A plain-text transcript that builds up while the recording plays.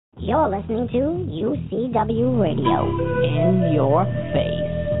You're listening to UCW Radio. In your face.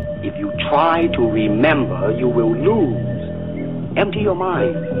 If you try to remember, you will lose. Empty your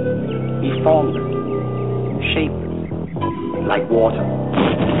mind. Be formless, shapeless, like water.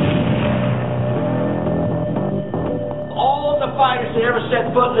 All the fighters that ever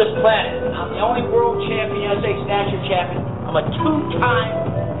set foot on this planet. I'm the only world champion, United States national champion. I'm a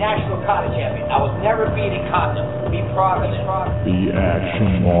two-time national kata champion. I was never beaten in kata. Be proud of it. The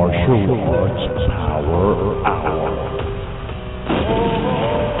Action Martial Arts Power Hour.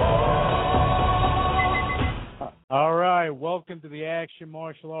 All right, welcome to the Action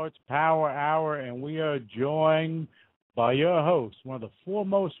Martial Arts Power Hour, and we are joined by your host, one of the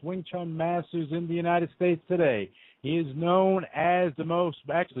foremost Wing Chun masters in the United States today. He is known as one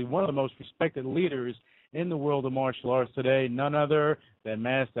of the most respected leaders in the world of martial arts today, none other than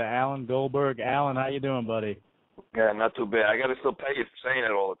Master Alan Goldberg. Alan, how you doing, buddy? Yeah, not too bad. I got to still pay you for saying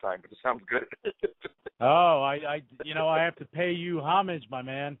it all the time, but it sounds good. Oh, I have to pay you homage, my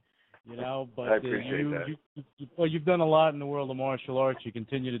man. But I appreciate that. You've done a lot in the world of martial arts. You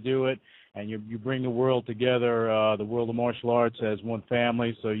continue to do it, and you bring the world together, the world of martial arts as one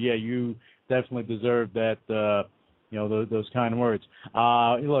family. So, yeah, you definitely deserve that, those kind of words.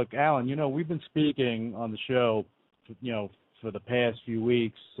 Look, Alan, we've been speaking on the show, for the past few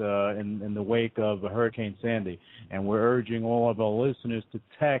weeks in the wake of Hurricane Sandy, and we're urging all of our listeners to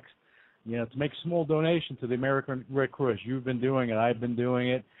text, to make a small donation to the American Red Cross. You've been doing it. I've been doing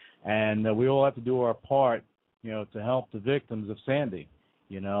it. And we all have to do our part, to help the victims of Sandy.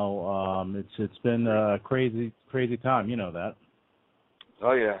 It's been a crazy time. You know that.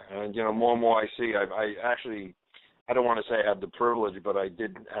 Oh, yeah. And, more and more I see. I don't want to say I have the privilege, but I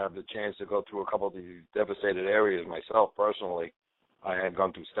did have the chance to go through a couple of these devastated areas myself personally. I had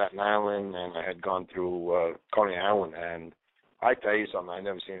gone through Staten Island, and I had gone through Coney Island, and I tell you something, I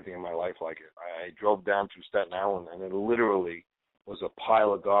never seen anything in my life like it. I drove down through Staten Island, and it literally was a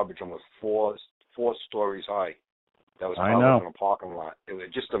pile of garbage almost four stories high that was piled up in a parking lot. It was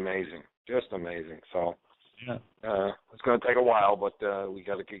just amazing. So it's going to take a while, but we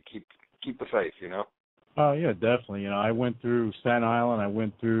got to keep the faith, Oh, yeah, definitely. I went through Staten Island. I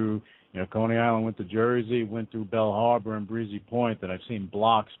went through, Coney Island, went to Jersey, went through Belle Harbor and Breezy Point, and I've seen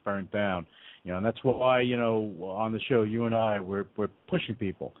blocks burnt down. And that's why, on the show, you and I, we're pushing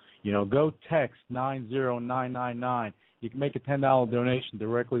people. Go text 90999. You can make a $10 donation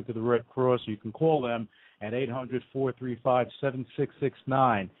directly to the Red Cross. You can call them at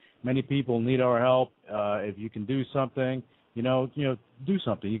 800-435-7669. Many people need our help. If you can do something, do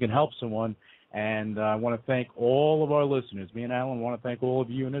something. You can help someone. And I want to thank all of our listeners. Me and Alan want to thank all of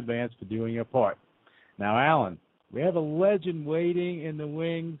you in advance for doing your part. Now, Alan, we have a legend waiting in the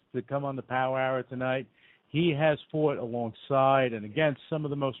wings to come on the Power Hour tonight. He has fought alongside and against some of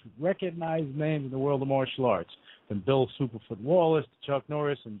the most recognized names in the world of martial arts, from Bill Superfoot Wallace to Chuck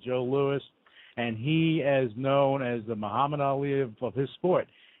Norris and Joe Louis. And he is known as the Muhammad Ali of his sport.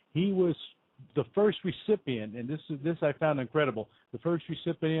 He was the first recipient, and this I found incredible, the first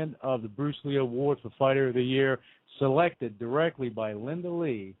recipient of the Bruce Lee Award for Fighter of the Year, selected directly by Linda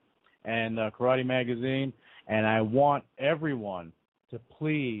Lee and Karate Magazine. And I want everyone to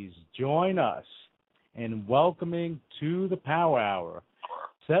please join us in welcoming to the Power Hour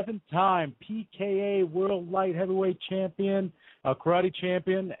 7-time PKA World Light Heavyweight Champion, Karate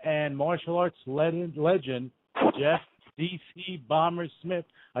Champion, and martial arts legend, Jeff D.C. Bomber Smith.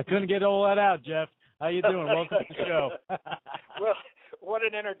 I couldn't get all that out, Jeff. How you doing? Welcome to the show. Well, what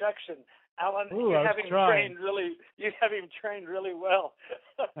an introduction, Alan. Ooh, you have him trained really well.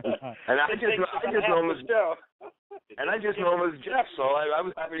 And I just know him as Jeff, so I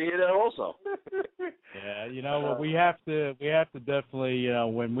was happy to hear that also. Yeah, we have to definitely,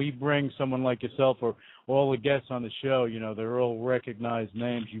 when we bring someone like yourself or all the guests on the show, they're all recognized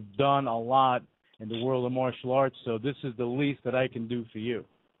names. You've done a lot in the world of martial arts, so this is the least that I can do for you,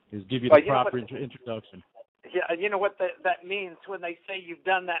 is give you the proper introduction. Yeah, you know what that means when they say you've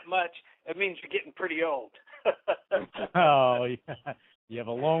done that much? It means you're getting pretty old. Oh, yeah. You have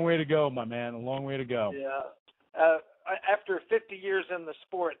a long way to go, my man, a long way to go. Yeah. After 50 years in the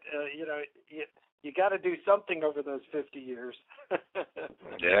sport, you got to do something over those 50 years.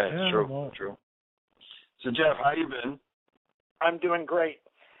 Yeah, true. So, Jeff, how you been? I'm doing great.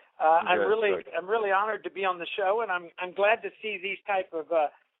 I'm really honored to be on the show, and I'm glad to see these type of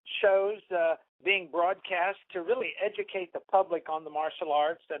shows being broadcast to really educate the public on the martial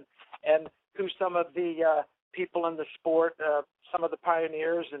arts and who some of the people in the sport, some of the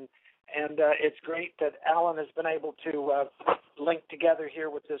pioneers, and it's great that Alan has been able to link together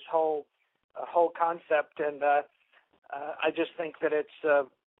here with this whole concept, and I just think that it's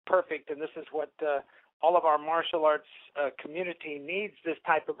perfect, and this is what all of our martial arts community needs, this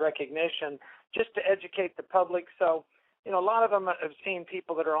type of recognition, just to educate the public. So, a lot of them have seen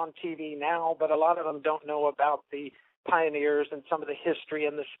people that are on TV now, but a lot of them don't know about the pioneers and some of the history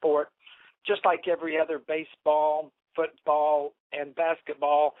in the sport. Just like every other baseball, football, and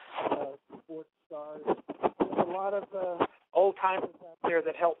basketball sports stars, there's a lot of old-timers out there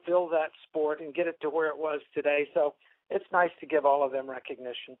that helped build that sport and get it to where it was today. So it's nice to give all of them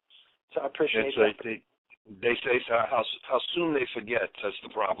recognition. So I appreciate that. They say how soon they forget. That's the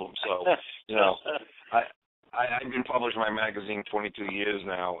problem. So, I've been publishing my magazine 22 years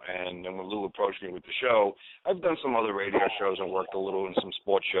now, and when Lou approached me with the show, I've done some other radio shows and worked a little in some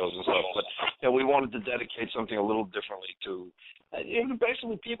sports shows and stuff, but we wanted to dedicate something a little differently to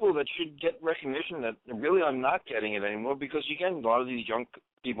basically people that should get recognition that really are not getting it anymore, because, again, a lot of these young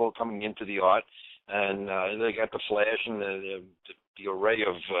people coming into the art, and they got the flash and the array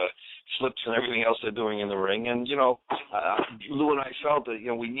of flips and everything else they're doing in the ring. And, Lou and I felt that,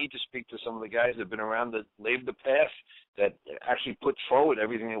 we need to speak to some of the guys that have been around that laid the path, that actually put forward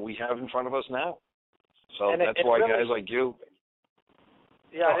everything that we have in front of us now. So that's why really, guys like you.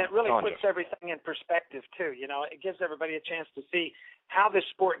 Yeah, and it really puts everything in perspective, too. It gives everybody a chance to see how this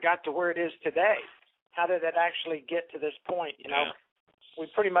sport got to where it is today. How did it actually get to this point? We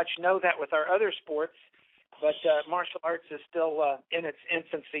pretty much know that with our other sports, but martial arts is still in its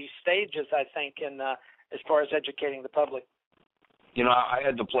infancy stages, I think, as far as educating the public. I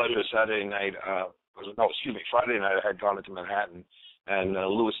had the pleasure Friday night I had gone into Manhattan, and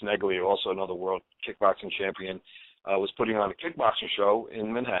Louis Velazquez, also another world kickboxing champion, was putting on a kickboxing show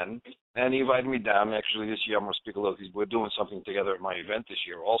in Manhattan, and he invited me down. Actually, this year I'm going to speak a little, because we're doing something together at my event this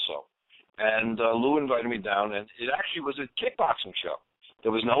year also. And Lou invited me down, and it actually was a kickboxing show.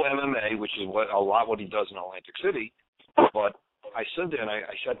 There was no MMA, which is what he does in Atlantic City. But I stood there and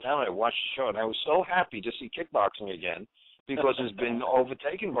I sat down and I watched the show, and I was so happy to see kickboxing again, because it's been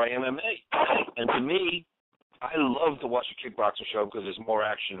overtaken by MMA. And to me, I love to watch a kickboxing show because there's more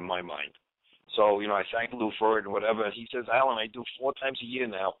action in my mind. So, I thank Lou for it and whatever. And he says, Alan, I do 4 times a year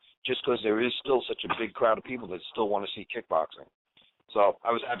now, just because there is still such a big crowd of people that still want to see kickboxing. So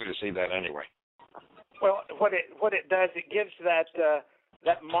I was happy to see that anyway. Well, what it does, it gives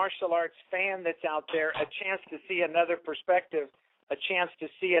that martial arts fan that's out there a chance to see another perspective, a chance to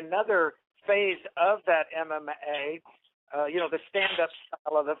see another phase of that MMA, the stand-up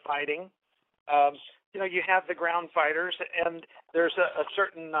style of the fighting. You have the ground fighters, and there's a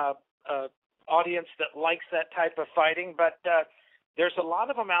certain audience that likes that type of fighting, but there's a lot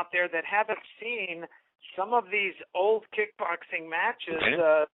of them out there that haven't seen some of these old kickboxing matches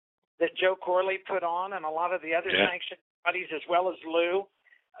that Joe Corley put on, and a lot of the other sanctioned bodies, as well as Lou,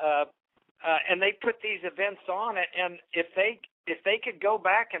 and they put these events on it. And if they could go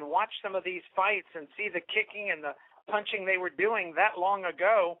back and watch some of these fights and see the kicking and the punching they were doing that long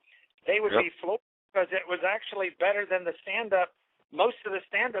ago, they would be floored, because it was actually better than the stand-up, most of the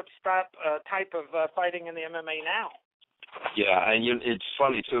stand-up type of fighting in the MMA now. Yeah, and it's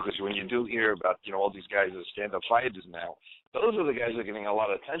funny, too, because when you do hear about, all these guys that are stand-up fighters now, those are the guys that are getting a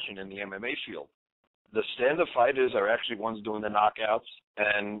lot of attention in the MMA field. The stand-up fighters are actually ones doing the knockouts,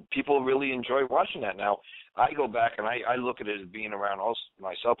 and people really enjoy watching that. Now, I go back and I look at it as being around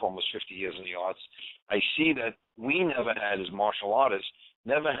myself almost 50 years in the arts. I see that we never had, as martial artists,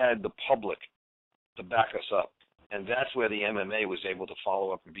 never had the public to back us up. And that's where the MMA was able to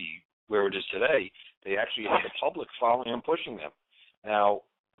follow up and be where it is today. They actually had the public following and pushing them. Now,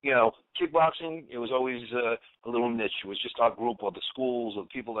 kickboxing, it was always a little niche. It was just our group, or the schools, or the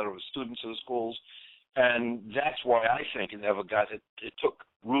people that were students of the schools. And that's why I think it never got it. It took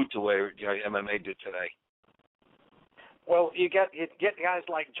root to where MMA did today. Well, you get guys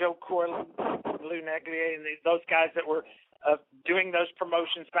like Joe Corley, Lou Negrier, and those guys that were doing those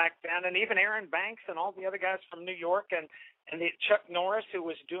promotions back then, and even Aaron Banks and all the other guys from New York, and the Chuck Norris, who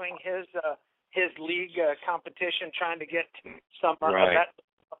was doing his league competition, trying to get some of that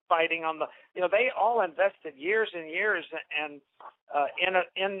fighting on the. They all invested years and years and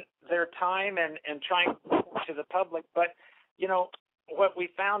in their time and trying to the public. But what we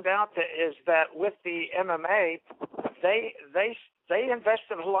found out is that with the MMA, they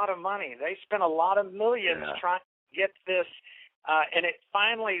invested a lot of money. They spent a lot of millions trying to get this, and it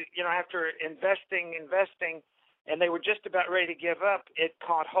finally, after investing, and they were just about ready to give up, it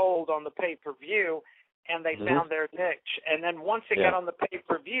caught hold on the pay-per-view, and they found their niche. And then once it got on the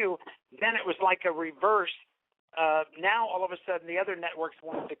pay-per-view, then it was like a reverse. Now, all of a sudden, the other networks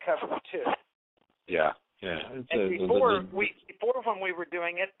wanted to cover it, too. Yeah. And before when we were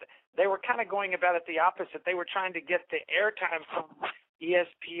doing it, they were kind of going about it the opposite. They were trying to get the airtime from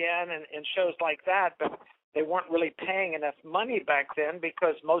ESPN and shows like that, but they weren't really paying enough money back then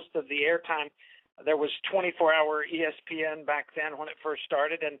because most of the airtime, there was 24-hour ESPN back then when it first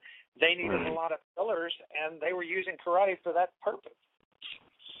started, and they needed a lot of fillers, and they were using karate for that purpose.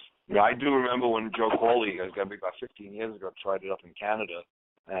 Yeah, I do remember when Joe Corley, got to be about 15 years ago, tried it up in Canada,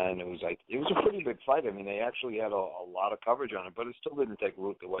 and it was a pretty big fight. I mean, they actually had a lot of coverage on it, but it still didn't take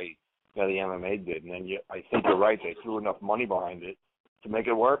root the way the MMA did. And then I think you're right; they threw enough money behind it to make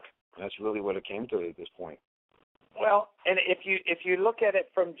it work. That's really what it came to at this point. Well, and if you look at it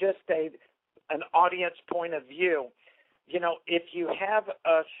from just an audience point of view, if you have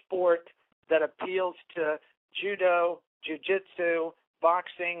a sport that appeals to judo, jiu-jitsu,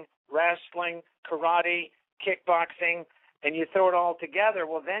 boxing, wrestling, karate, kickboxing, and you throw it all together,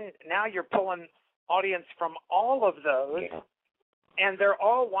 well, then now you're pulling audience from all of those, and they're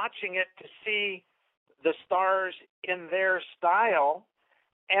all watching it to see the stars in their style.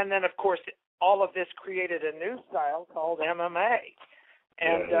 And then, of course, all of this created a new style called MMA.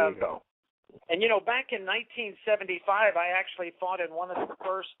 And, there you go. And, back in 1975, I actually fought in one of the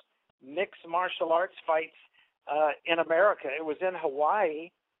first mixed martial arts fights in America. It was in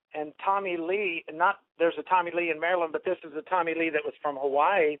Hawaii, and Tommy Lee, there's a Tommy Lee in Maryland, but this is a Tommy Lee that was from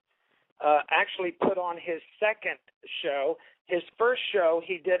Hawaii, actually put on his second show. His first show,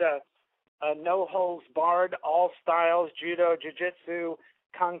 he did a no-holds-barred, all styles, judo, jiu-jitsu,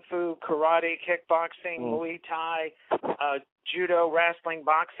 kung fu, karate, kickboxing, Muay Thai, judo, wrestling,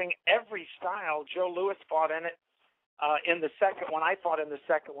 boxing, every style. Joe Louis fought in it in the second one. I fought in the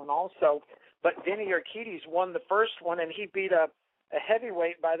second one also. But Vinny Urquides won the first one, and he beat a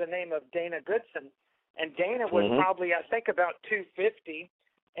heavyweight by the name of Dana Goodson. And Dana was probably, I think, about 250,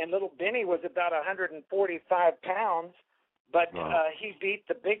 and little Benny was about 145 pounds. But he beat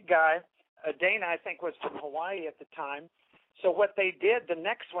the big guy. Dana, I think, was from Hawaii at the time. So what they did, the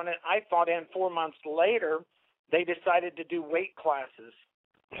next one that I fought in 4 months later, they decided to do weight classes.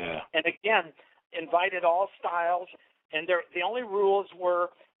 Yeah. And again, invited all styles. And the only rules were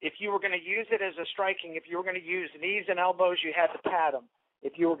if you were going to use it as a striking, if you were going to use knees and elbows, you had to pad them.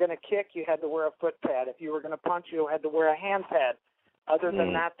 If you were going to kick, you had to wear a foot pad. If you were going to punch, you had to wear a hand pad. Other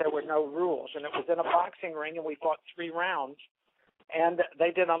than that, there were no rules. And it was in a boxing ring, and we fought 3 rounds. And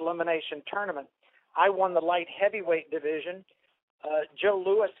they did an elimination tournament. I won the light heavyweight division. Joe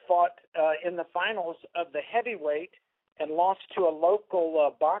Louis fought in the finals of the heavyweight and lost to a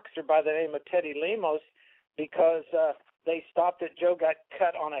local boxer by the name of Teddy Lemos because they stopped it. Joe got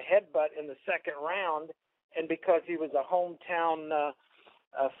cut on a headbutt in the second round, and because he was a hometown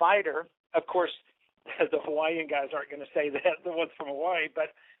fighter, of course, the Hawaiian guys aren't going to say that, the ones from Hawaii,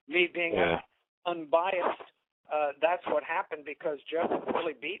 but me being unbiased, that's what happened because Joe had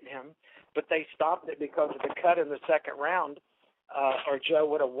really beaten him, but they stopped it because of the cut in the second round, or Joe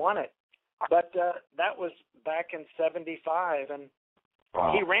would have won it. But that was back in 75, and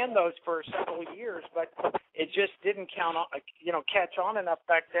he ran those for several years, but it just didn't catch on enough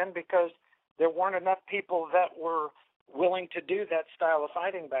back then because there weren't enough people that were willing to do that style of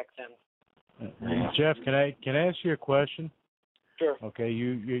fighting back then. Jeff, can I ask you a question? Sure. Okay,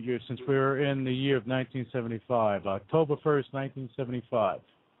 you since we were in the year of 1975, October 1st, 1975,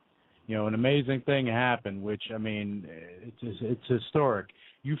 an amazing thing happened, which, I mean, it's historic.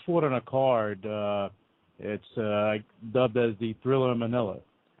 You fought on a card, it's dubbed as the Thriller in Manila.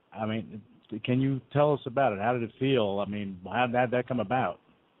 I mean, can you tell us about it? How did it feel? I mean, how did that come about?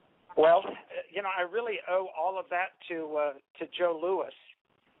 Well, I really owe all of that to Joe Louis,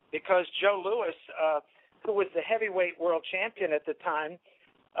 because Joe Louis, who was the heavyweight world champion at the time,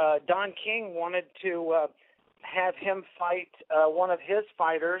 Don King wanted to have him fight one of his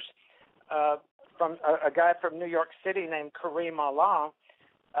fighters, from a guy from New York City named Kareem Allah,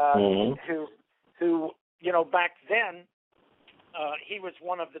 who back then he was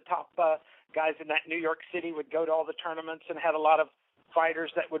one of the top guys in that New York City, would go to all the tournaments and had a lot of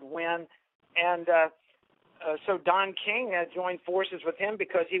fighters that would win. And so Don King joined forces with him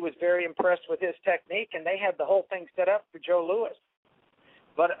because he was very impressed with his technique, and they had the whole thing set up for Joe Louis.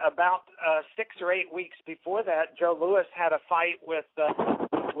 But about 6 or 8 weeks before that, Joe Louis had a fight with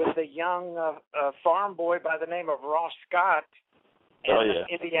a young farm boy by the name of Ross Scott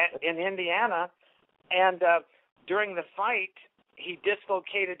in Indiana. And during the fight, he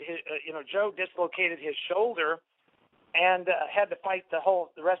dislocated Joe dislocated his shoulder and had to fight the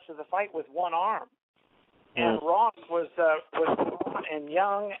rest of the fight with one arm. And Ross was tall and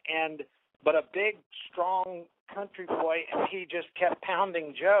young, but a big, strong country boy, and he just kept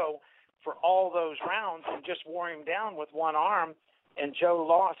pounding Joe for all those rounds and just wore him down with one arm, and Joe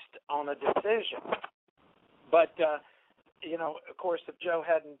lost on a decision. But of course, if Joe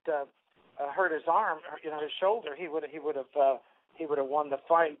hadn't hurt his arm, his shoulder, he would have won the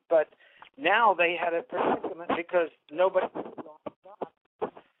fight. But now they had a predicament because nobody was on the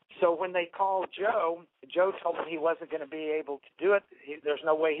shot. So when they called Joe told him he wasn't going to be able to do it. There's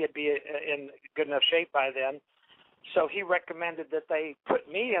no way he'd be in good enough shape by then. So he recommended that they put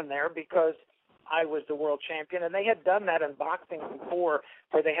me in there because I was the world champion, and they had done that in boxing before,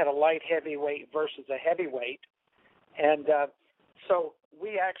 where they had a light heavyweight versus a heavyweight, and so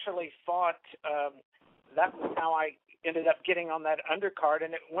we actually fought. That was how I ended up getting on that undercard,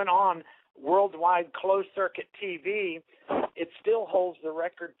 and it went on worldwide closed circuit TV. It still holds the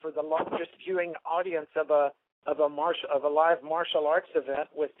record for the largest viewing audience of a live martial arts event,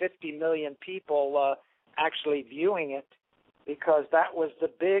 with 50 million people actually viewing it, because that was the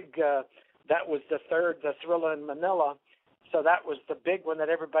big. That was the Thrilla in Manila. So that was the big one that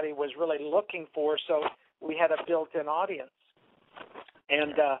everybody was really looking for. So we had a built-in audience,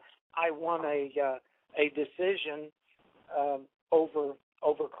 and I won a decision over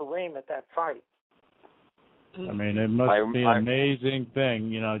Kareem at that fight. I mean, it must be an amazing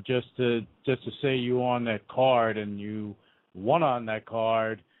thing, just to say you on that card and you won on that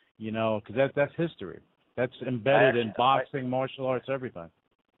card, because that's history. That's embedded in boxing, martial arts, everything.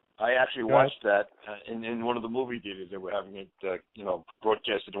 I actually watched that in one of the movie theaters. They were having it,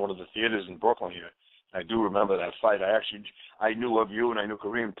 broadcasted in one of the theaters in Brooklyn here. I do remember that fight. I knew of you, and I knew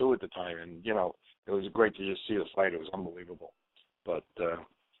Kareem too at the time, and it was great to just see the fight. It was unbelievable. But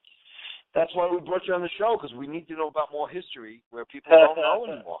that's why we brought you on the show, because we need to know about more history where people don't know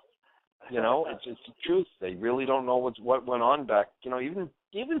anymore. It's the truth. They really don't know what went on back,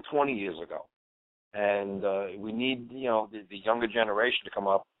 even 20 years ago. And we need, the younger generation to come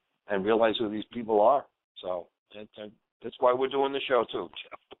up and realize who these people are. So that's why we're doing the show too,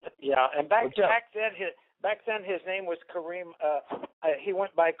 Jeff. Yeah, and back then his name was Kareem. He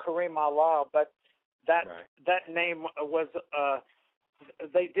went by Kareem Allah, but that name was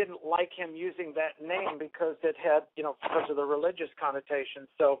they didn't like him using that name because it had because of the religious connotation.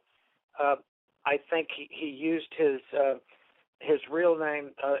 So I think he used his real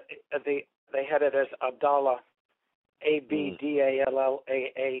name. They had it as Abdallah. Abdallah,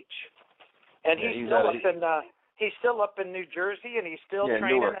 and he's still up in New Jersey, and he's still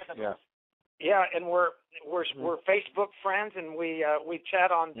training. Newark, and we're Facebook friends, and we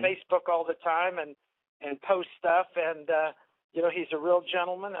chat on Facebook all the time and post stuff, and he's a real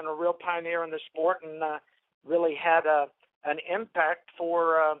gentleman and a real pioneer in the sport, and really had an impact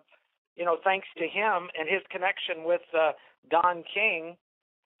for thanks to him and his connection with Don King.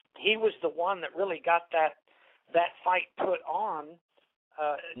 He was the one that really got that fight put on,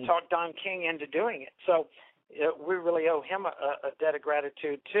 talked Don King into doing it. So we really owe him a debt of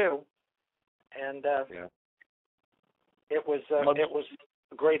gratitude too. And it was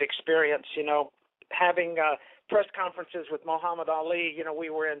a great experience, having press conferences with Muhammad Ali. We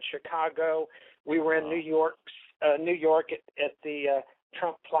were in Chicago, we were in New York at the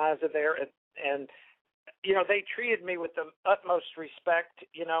Trump Plaza there, and they treated me with the utmost respect.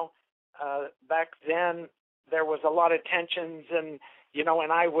 Back then there was a lot of tensions, and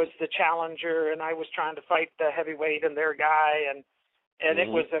and I was the challenger, and I was trying to fight the heavyweight and their guy, and it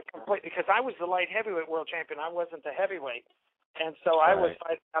was a complete, because I was the light heavyweight world champion, I wasn't the heavyweight, and so I was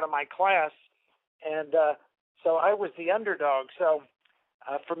fighting out of my class, and so I was the underdog. So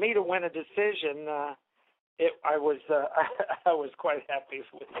for me to win a decision, I was quite happy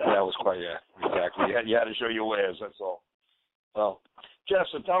with that. Yeah, exactly. You had to show your wares. That's all. Well, Jeff,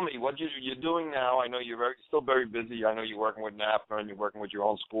 so tell me what you're doing now. I know you're still very busy. I know you're working with NAFTA and you're working with your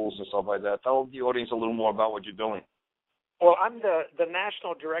own schools and stuff like that. Tell the audience a little more about what you're doing. Well, I'm the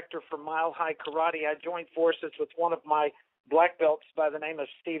national director for Mile High Karate. I joined forces with one of my black belts by the name of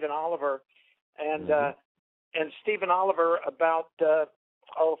Stephen Oliver, and Stephen Oliver about 4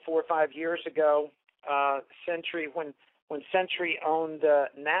 or 5 years ago. Century, when Century owned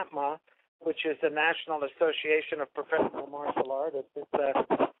NAPMA, which is the National Association of Professional Martial Artists.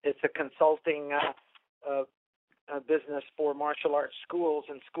 It's a consulting business for martial arts schools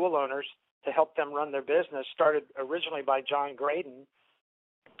and school owners to help them run their business. Started originally by John Graydon,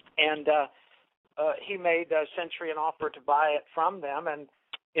 and he made Century an offer to buy it from them, and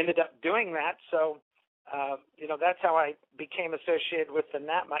ended up doing that. So that's how I became associated with the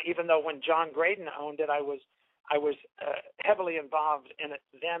NAPMA, even though when John Graydon owned it, I was heavily involved in it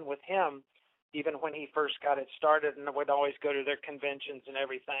then with him, even when he first got it started, and I would always go to their conventions and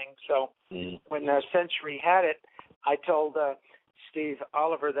everything. So when Century had it, I told Steve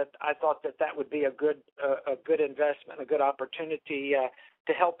Oliver that I thought that would be a good investment, a good opportunity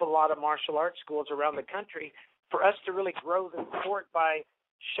to help a lot of martial arts schools around the country for us to really grow the sport by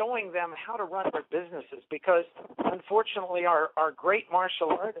showing them how to run their businesses, because unfortunately our great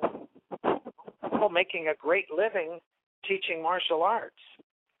martial artists are making a great living teaching martial arts.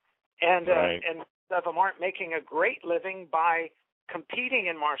 And and some of them aren't making a great living by competing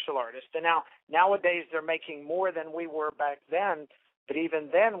in martial artists. And nowadays they're making more than we were back then, but even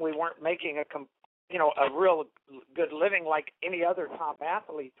then we weren't making a real good living like any other top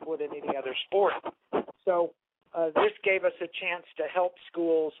athletes would in any other sport. So this gave us a chance to help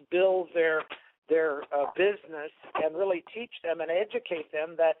schools build their business and really teach them and educate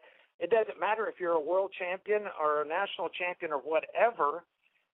them that it doesn't matter if you're a world champion or a national champion or whatever.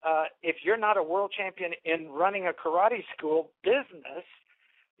 If you're not a world champion in running a karate school business,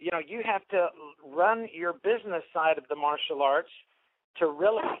 you have to run your business side of the martial arts to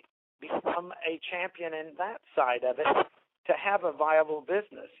really become a champion in that side of it, to have a viable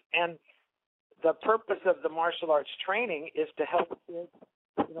business. And the purpose of the martial arts training is to help kids.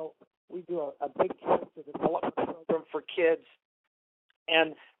 We do a big character development program for kids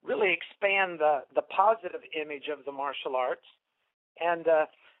and really expand the positive image of the martial arts. And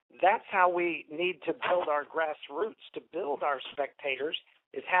that's how we need to build our grassroots, to build our spectators,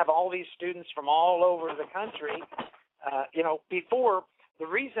 is have all these students from all over the country. Before, the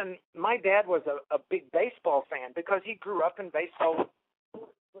reason my dad was a big baseball fan, because he grew up in baseball.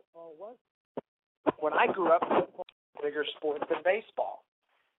 Football was. When I grew up, football was a bigger sport than baseball.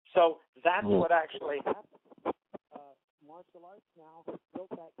 So that's what actually happened. Martial arts now has built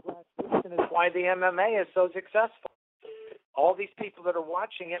that grassroots, and it's why the MMA is so successful. All these people that are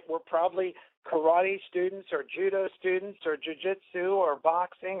watching it were probably karate students or judo students or jiu-jitsu or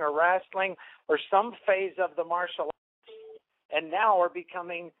boxing or wrestling or some phase of the martial arts, and now are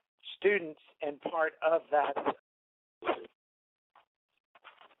becoming students and part of that.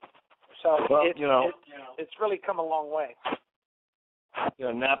 So it's really come a long way.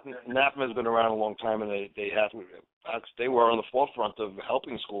 NAPMA has been around a long time, and they were on the forefront of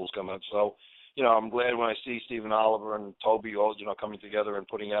helping schools come out. So, I'm glad when I see Stephen Oliver and Toby all, coming together and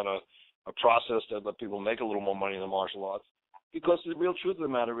putting out a process to let people make a little more money in the martial arts. Because the real truth of the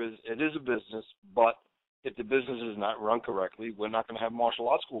matter is, it is a business, but if the business is not run correctly, we're not going to have martial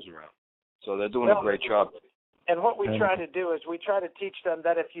arts schools around. So they're doing a great job. And what we try to do is we try to teach them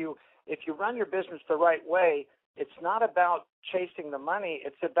that if you run your business the right way, it's not about chasing the money.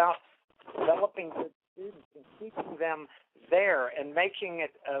 It's about developing good students and keeping them there and making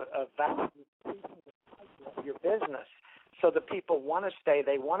it a value of your business, so that people want to stay.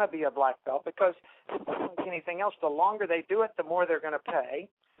 They want to be a black belt, because like anything else, the longer they do it, the more they're going to pay.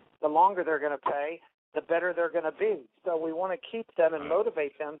 The longer they're going to pay, the better they're going to be. So we want to keep them and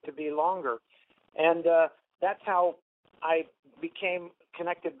motivate them to be longer. And that's how I became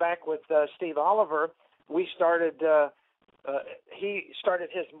connected back with Steve Oliver. We started. He started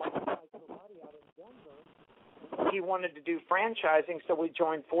his Mile High Karate out in Denver. He wanted to do franchising, so we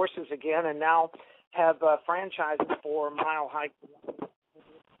joined forces again, and now have franchises for Mile High Karate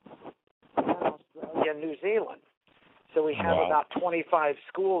in Australia and New Zealand. So we have about 25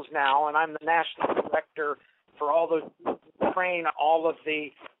 schools now, and I'm the national director for all those, train all of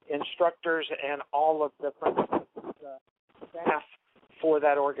the instructors and all of the staff for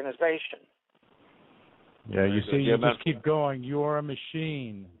that organization. Yeah, you see, you just keep going. You're a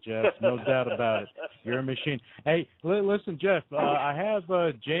machine, Jeff. No doubt about it. You're a machine. Hey, listen, Jeff. I have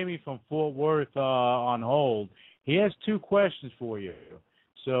Jamie from Fort Worth on hold. He has two questions for you.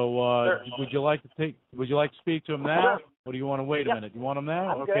 So, sure. Would you like to speak to him now, or do you want to wait a minute? You want him now?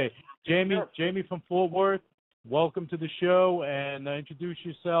 I'm okay. Good. Jamie, Sure. Jamie from Fort Worth. Welcome to the show, and introduce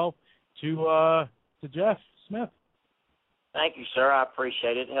yourself to Jeff Smith. Thank you, sir. I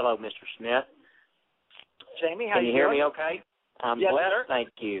appreciate it. Hello, Mr. Smith. Jamie, how Can you hear doing? me okay? I'm yes, blessed, sir. thank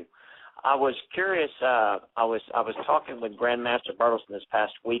you. I was curious, I was talking with Grandmaster Bertelsen this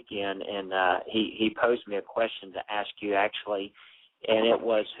past weekend, and he posed me a question to ask you, actually, and it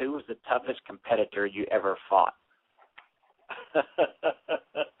was, who was the toughest competitor you ever fought?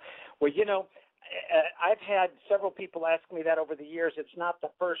 Well, I've had several people ask me that over the years. It's not the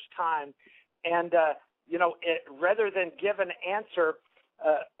first time. And, rather than give an answer,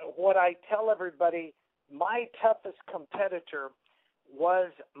 what I tell everybody, my toughest competitor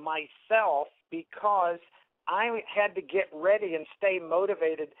was myself, because I had to get ready and stay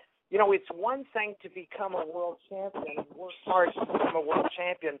motivated. It's one thing to become a world champion and work hard to become a world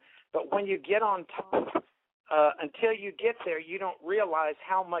champion, but when you get on top, until you get there, you don't realize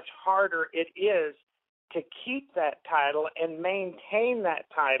how much harder it is to keep that title and maintain that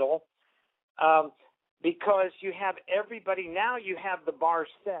title, because you have everybody, now you have the bar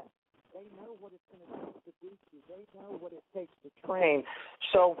set. They know what it's going to take to beat you. They know what it takes to train.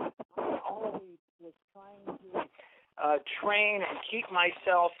 So I always was trying to train and keep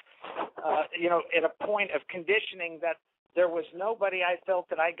myself, at a point of conditioning that there was nobody I felt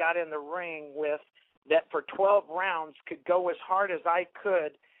that I got in the ring with that for 12 rounds could go as hard as I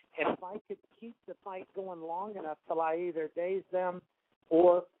could. And if I could keep the fight going long enough till I either dazed them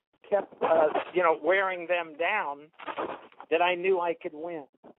or kept, wearing them down, that I knew I could win.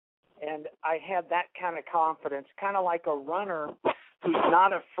 And I had that kind of confidence, kind of like a runner who's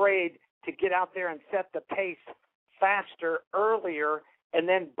not afraid to get out there and set the pace faster, earlier, and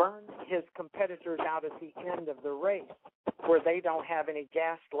then burn his competitors out at the end of the race where they don't have any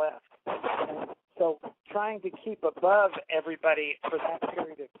gas left. And so trying to keep above everybody for that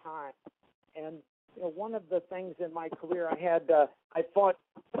period of time. And one of the things in my career I fought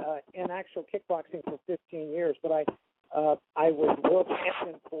in actual kickboxing for 15 years, but I was world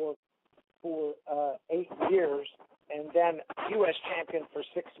champion for 8 years, and then U.S. champion for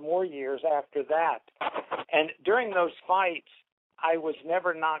 6 more years after that. And during those fights, I was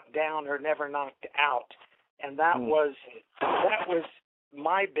never knocked down or never knocked out, and that was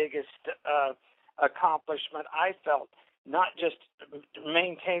my biggest accomplishment. I felt, not just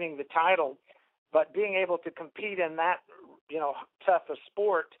maintaining the title, but being able to compete in that tough a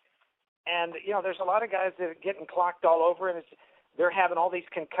sport. And there's a lot of guys that are getting clocked all over, and they're having all these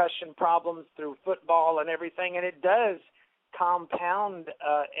concussion problems through football and everything, and it does compound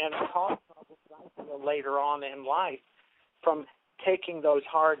and cause problems, I feel, later on in life from taking those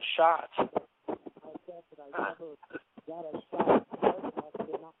hard shots. I felt that I never got a shot hard enough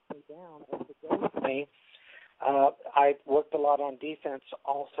to knock me down or to daze me. I worked a lot on defense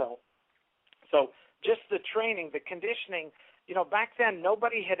also. So just the training, the conditioning, back then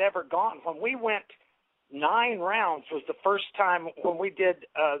nobody had ever gone. When we went 9 rounds was the first time when we did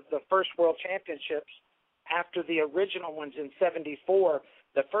the first World Championships after the original ones in 74.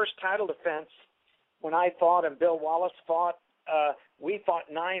 The first title defense, when I fought and Bill Wallace fought, we fought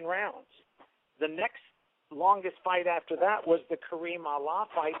 9 rounds. The next longest fight after that was the Kareem Allah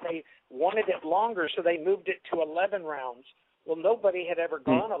fight. They wanted it longer, so they moved it to 11 rounds. Well, nobody had ever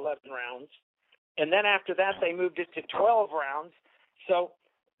gone 11 rounds. And then after that, they moved it to 12 rounds. So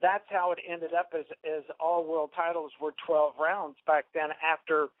that's how it ended up as all world titles were 12 rounds back then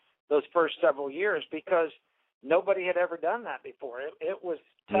after those first several years, because nobody had ever done that before. It was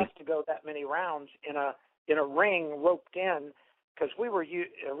tough to go that many rounds in a ring roped in, because we were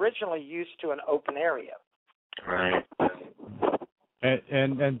originally used to an open area. Right.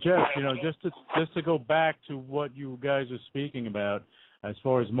 And Jeff, just to go back to what you guys are speaking about, as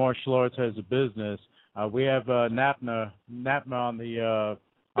far as martial arts as a business, we have Napna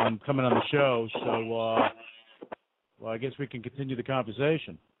on coming on the show. So, I guess we can continue the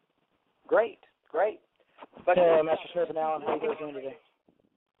conversation. Great. But Master Smith and Allen, how are you guys doing today?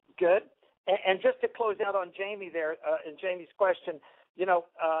 Good. And just to close out on Jamie there, and Jamie's question,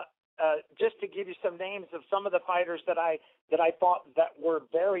 just to give you some names of some of the fighters that I fought that were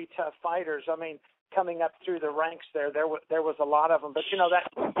very tough fighters. I mean, coming up through the ranks there was a lot of them. But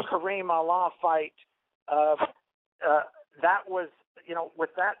that Kareem Allah fight, that was, with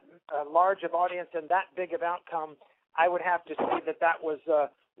that large of audience and that big of outcome, I would have to say that was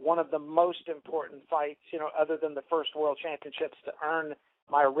one of the most important fights, other than the first World Championships, to earn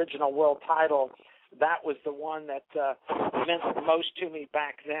my original world title. That was the one that meant the most to me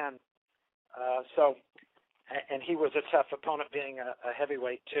back then. And he was a tough opponent, being a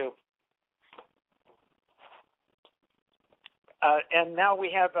heavyweight too. And now we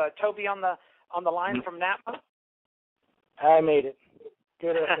have Toby on the line from Napa. I made it.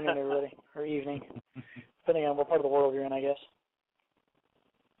 Good afternoon, everybody, or evening, depending on what part of the world you're in, I guess.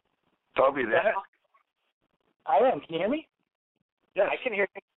 Toby, there? I am. Can you hear me? Yeah, I can hear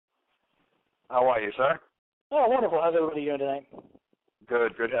you. How are you, sir? Oh, wonderful. How's everybody doing tonight?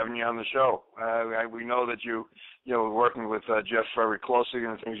 Good having you on the show. We know that you're working with Jeff very closely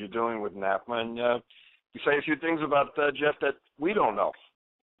and the things you're doing with Napa, and you say a few things about Jeff that we don't know.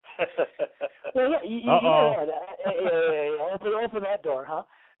 Well, open that door, huh?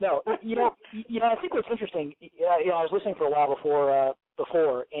 No, I think what's interesting. I was listening for a while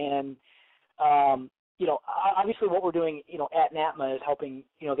before, and obviously what we're doing, at NATMA is helping,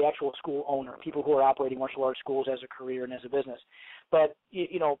 the actual school owner, people who are operating martial arts schools as a career and as a business. But,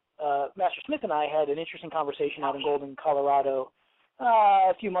 Master Smith and I had an interesting conversation out in Golden, Colorado,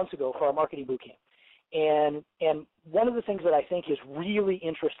 a few months ago for our marketing boot camp. And one of the things that I think is really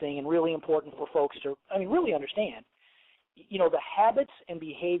interesting and really important for folks to, really understand, the habits and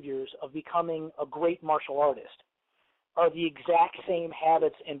behaviors of becoming a great martial artist are the exact same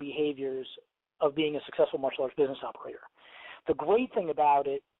habits and behaviors of being a successful martial arts business operator. The great thing about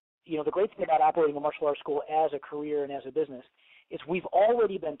it, the great thing about operating a martial arts school as a career and as a business is we've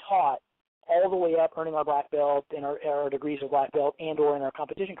already been taught all the way up, earning our black belt and our degrees of black belt and or in our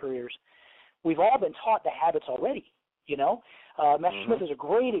competition careers. We've all been taught the habits already, Master Smith is a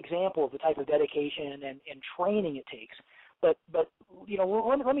great example of the type of dedication and training it takes. But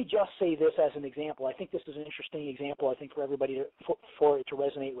let me just say this as an example. I think this is an interesting example, I think, for everybody, for it to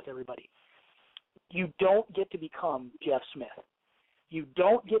resonate with everybody. You don't get to become Jeff Smith. You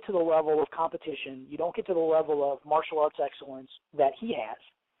don't get to the level of competition. You don't get to the level of martial arts excellence that he has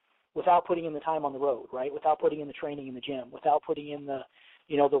without putting in the time on the road, right? Without putting in the training in the gym, without putting in the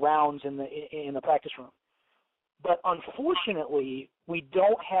rounds in the practice room. But unfortunately, we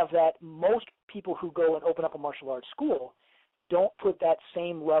don't have that. Most people who go and open up a martial arts school don't put that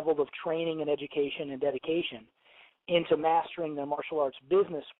same level of training and education and dedication into mastering their martial arts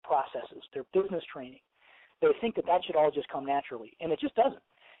business processes, their business training. They think that should all just come naturally, and it just doesn't.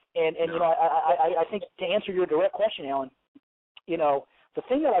 And I think to answer your direct question, Alan, the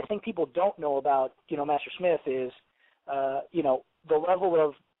thing that I think people don't know about, Master Smith is, the level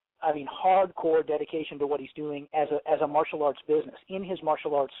of, hardcore dedication to what he's doing as a martial arts business in his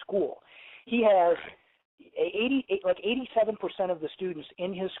martial arts school. He has 87% of the students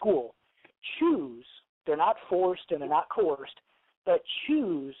in his school choose, they're not forced and they're not coerced, but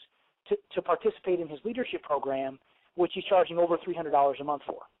choose to participate in his leadership program, which he's charging over $300 a month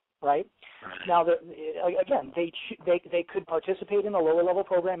for, right? Now, again, they could participate in a lower level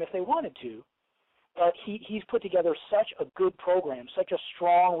program if they wanted to, but he's put together such a good program, such a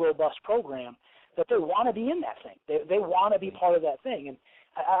strong, robust program, that they want to be in that thing. They want to be part of that thing. And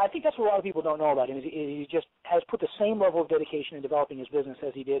I think that's what a lot of people don't know about him. He just has put the same level of dedication in developing his business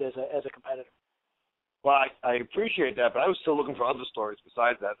as he did as a competitor. Well, I appreciate that, but I was still looking for other stories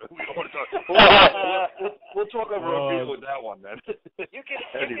besides that. We'll talk over a beer with that one, then.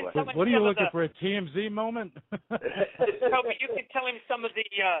 Anyway. What are you looking for, a TMZ moment? Toby, you can tell him some of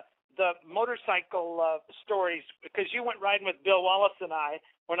the motorcycle stories, because you went riding with Bill Wallace and I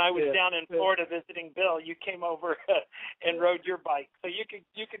when I was down in Florida visiting Bill. You came over and rode your bike, so you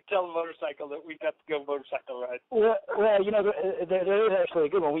could tell the motorcycle that we got to go motorcycle ride. Well, there is actually a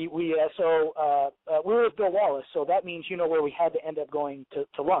good one. We were with Bill Wallace, so that means where we had to end up going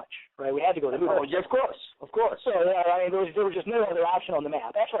to lunch, right? We had to go to lunch. Oh, yeah, of course. So there was just no other option on the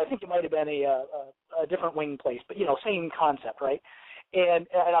map. Actually, I think it might have been a different wing place, but same concept, right? And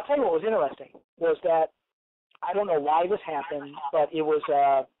I'll tell you what was interesting was that I don't know why this happened, but it was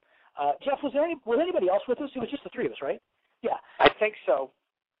Jeff. Was anybody else with us? It was just the three of us, right? Yeah, I think so.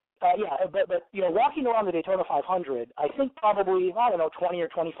 But walking around the Daytona 500, I think probably 20 or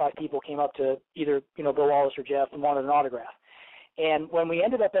 25 people came up to either Bill Wallace or Jeff and wanted an autograph. And when we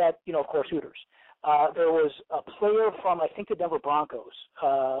ended up at of course Hooters, there was a player from I think the Denver Broncos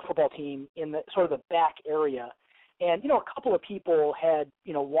football team in the sort of the back area. And, a couple of people had,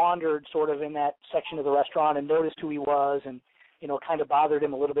 wandered sort of in that section of the restaurant and noticed who he was and, kind of bothered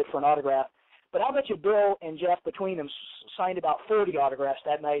him a little bit for an autograph. But I'll bet you Bill and Jeff between them signed about 30 autographs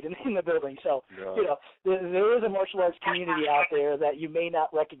that night in the building. So, there is a martial arts community out there that you may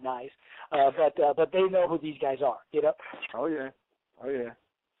not recognize, but they know who these guys are, Oh, yeah.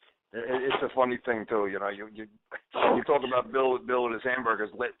 It's a funny thing too, you talk about Bill and his hamburgers.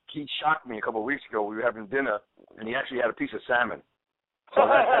 He shocked me a couple of weeks ago. We were having dinner, and he actually had a piece of salmon. So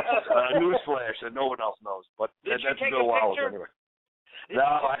that's a newsflash that no one else knows. But that's Bill Wallace anyway.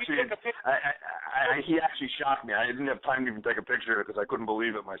 No, actually, he actually shocked me. I didn't have time to even take a picture because I couldn't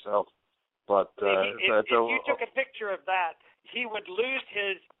believe it myself. But if you took a picture of that, he would lose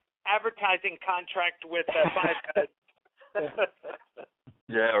his advertising contract with Five Guys.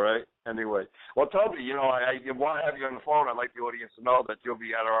 Yeah, right. Anyway. Well, Toby, I want to have you on the phone. I'd like the audience to know that you'll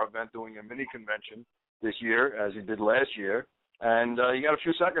be at our event doing a mini convention this year, as you did last year. And you got a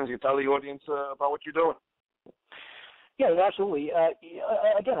few seconds. You tell the audience about what you're doing. Yeah, absolutely.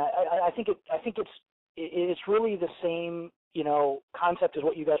 Again, I think it's really the same, concept as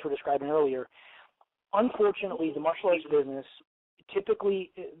what you guys were describing earlier. Unfortunately, the martial arts business,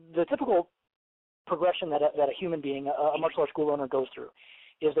 the typical progression that a human being, a martial arts school owner, goes through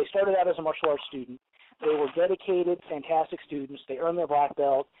is they started out as a martial arts student. They were dedicated, fantastic students. They earned their black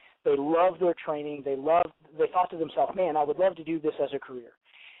belt. They loved their training. They thought to themselves, man, I would love to do this as a career.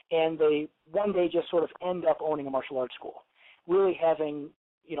 And they one day just sort of end up owning a martial arts school, really having,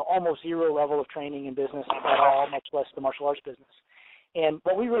 almost zero level of training in business at all, much less the martial arts business. And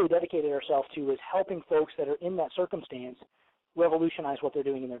what we really dedicated ourselves to is helping folks that are in that circumstance revolutionize what they're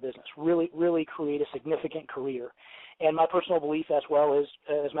doing in their business, really create a significant career. And my personal belief, as well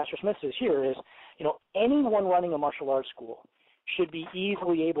as Master Smith is here, is, anyone running a martial arts school should be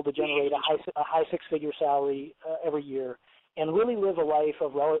easily able to generate a high six-figure salary every year and really live a life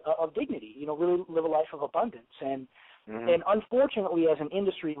of dignity, really live a life of abundance. And unfortunately, as an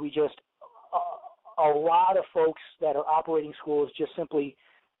industry, we just a lot of folks that are operating schools just simply,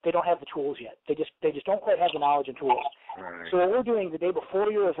 they don't have the tools yet. They just don't quite have the knowledge and tools. Right. So what we're doing the day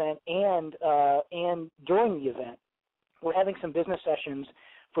before your event and during the event, we're having some business sessions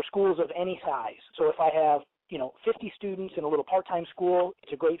for schools of any size. So if I have 50 students in a little part-time school,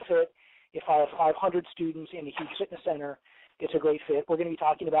 it's a great fit. If I have 500 students in a huge fitness center, it's a great fit. We're going to be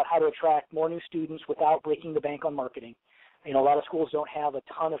talking about how to attract more new students without breaking the bank on marketing. A lot of schools don't have a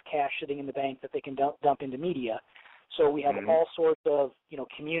ton of cash sitting in the bank that they can dump into media. So we have all sorts of,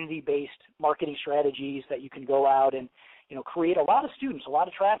 community-based marketing strategies that you can go out and, create a lot of students, a lot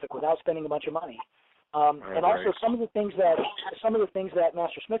of traffic without spending a bunch of money. And also some of the things that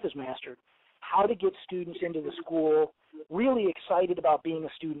Master Smith has mastered, how to get students into the school really excited about being a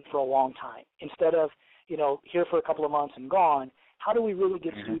student for a long time instead of, here for a couple of months and gone. How do we really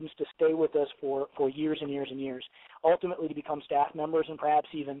get students to stay with us for years and years and years, ultimately to become staff members and perhaps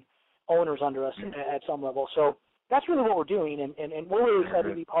even owners under us at some level? So that's really what we're doing, and we're really excited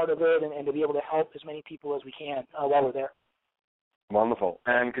to be part of it and to be able to help as many people as we can while we're there. Wonderful.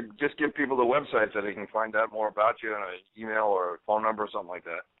 And could just give people the website so they can find out more about you and an email or phone number or something like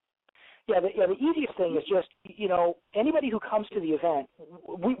that. Yeah, the easiest thing is just, anybody who comes to the event,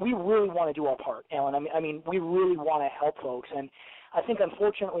 we really want to do our part, Alan. I mean, we really want to help folks. And I think,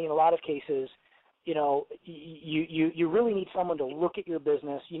 unfortunately, in a lot of cases, you really need someone to look at your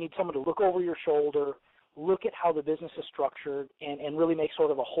business. You need someone to look over your shoulder, look at how the business is structured, and really make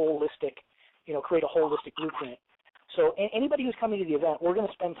sort of a holistic, create a holistic blueprint. So anybody who's coming to the event, we're going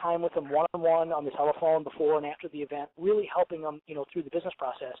to spend time with them one-on-one on the telephone before and after the event, really helping them, through the business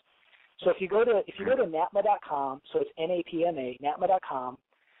process. So if you go to NAPMA.com, so it's NAPMA, NAPMA.com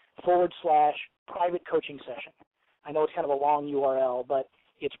 /private coaching session. I know it's kind of a long URL, but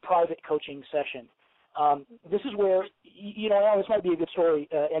it's private coaching session. This is where, this might be a good story,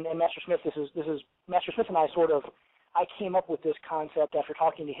 and Master Smith, this is Master Smith and I came up with this concept after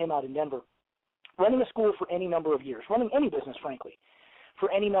talking to him out in Denver. Running a school for any number of years, running any business, frankly, for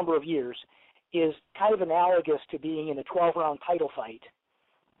any number of years is kind of analogous to being in a 12-round title fight,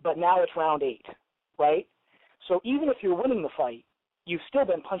 but now it's round 8, right? So even if you're winning the fight, you've still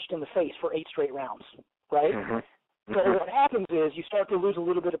been punched in the face for 8 straight rounds, right? So what happens is you start to lose a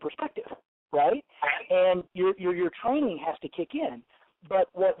little bit of perspective, right? And your training has to kick in. But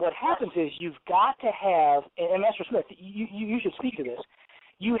what happens is you've got to have, and Master Smith, you should speak to this,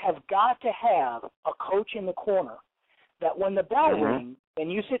 you have got to have a coach in the corner that when the bell rings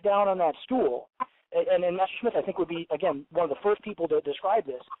and you sit down on that stool, and Master Smith, I think, would be, again, one of the first people to describe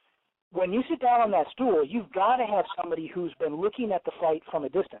this. When you sit down on that stool, you've got to have somebody who's been looking at the fight from a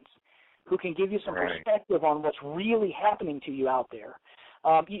distance, who can give you some perspective on what's really happening to you out there,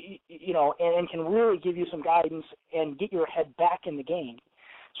 and can really give you some guidance and get your head back in the game.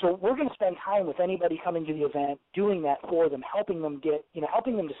 So we're going to spend time with anybody coming to the event, doing that for them, helping them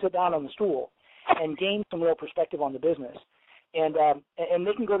to sit down on the stool and gain some real perspective on the business. And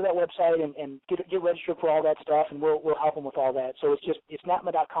they can go to that website and get registered for all that stuff, and we'll help them with all that. So it's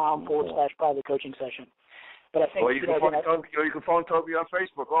NAPMA.com /private coaching session. But I think you can phone Toby on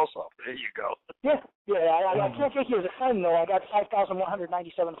Facebook also. There you go. Yeah. I can't take you as a friend though. I got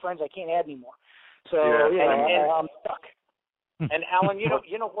 5,197 friends. I can't add anymore. So I'm stuck. And Alan,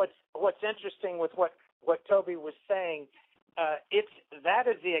 you know what's interesting with what Toby was saying. That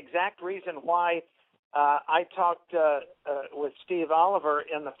is the exact reason why I talked with Steve Oliver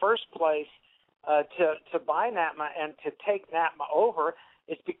in the first place to buy NAPMA and to take NAPMA over.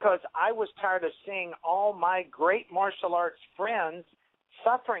 Is because I was tired of seeing all my great martial arts friends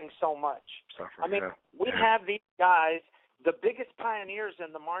suffering so much. We have these guys, the biggest pioneers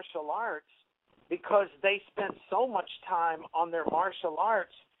in the martial arts, because they spent so much time on their martial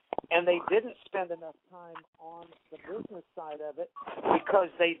arts and they didn't spend enough time on the business side of it because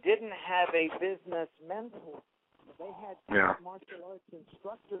they didn't have a business mentor. They had martial arts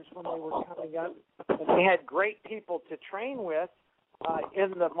instructors when they were coming up, and they had great people to train with in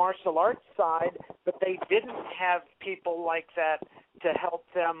the martial arts side, but they didn't have people like that to help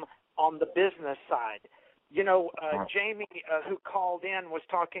them on the business side. Jamie, who called in, was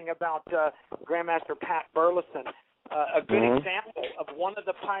talking about Grandmaster Pat Burleson, a good example of one of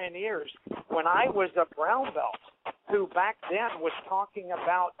the pioneers. When I was a brown belt, who back then was talking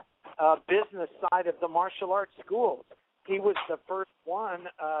about business side of the martial arts schools, he was the first one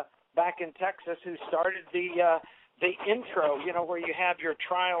back in Texas who started the intro, where you have your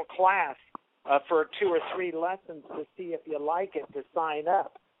trial class for 2 or 3 lessons to see if you like it to sign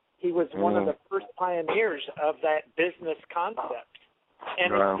up. He was one of the first pioneers of that business concept.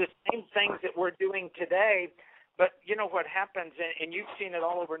 And it's the same things that we're doing today. But you know what happens, and you've seen it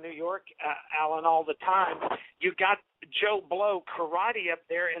all over New York, Alan, all the time. You got Joe Blow karate up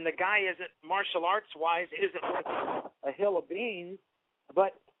there, and the guy isn't martial arts-wise, isn't with a hill of beans,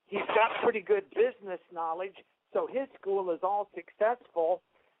 but he's got pretty good business knowledge, so his school is all successful,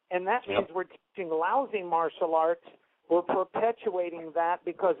 and that means we're teaching lousy martial arts. We're perpetuating that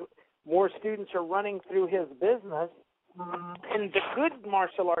because more students are running through his business. And the good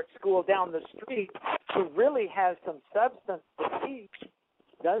martial arts school down the street, who really has some substance to teach,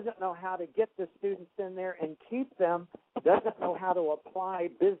 doesn't know how to get the students in there and keep them, doesn't know how to apply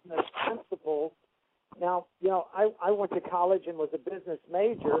business principles. Now, I went to college and was a business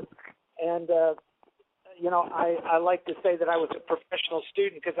major, and, I like to say that I was a professional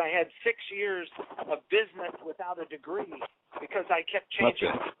student because I had 6 years of business without a degree because I kept changing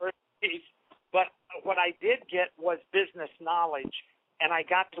universities. But what I did get was business knowledge, and I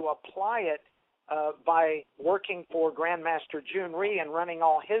got to apply it by working for Grandmaster Jun Rhee and running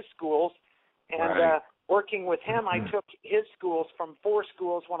all his schools. And working with him, I took his schools from 4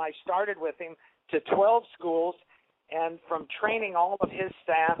 schools when I started with him to 12 schools, and from training all of his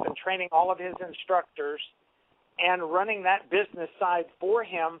staff and training all of his instructors and running that business side for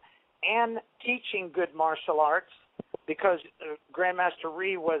him and teaching good martial arts, because Grandmaster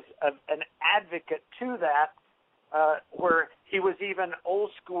Rhee was an advocate to that, where he was even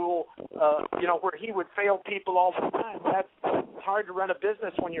old school, where he would fail people all the time. It's hard to run a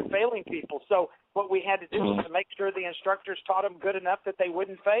business when you're failing people. So what we had to do was to make sure the instructors taught them good enough that they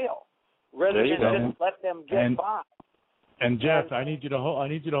wouldn't fail, rather than just let them get by. And Jeff, I need you to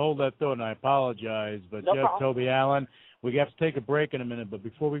hold that thought, and I apologize, but no Jeff, problem. Toby Allen, we have to take a break in a minute. But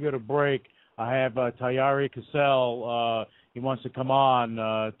before we go to break, I have Tayari Cassell. He wants to come on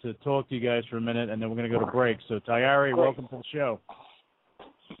to talk to you guys for a minute, and then we're going to go to break. So, Tayari, welcome to the show.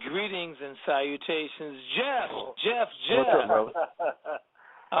 Greetings and salutations, Jeff. What's up, brother?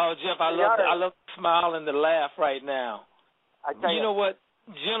 Oh, Jeff, I love the smile and the laugh right now. You know what,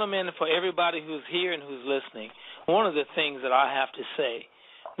 gentlemen, for everybody who's here and who's listening, one of the things that I have to say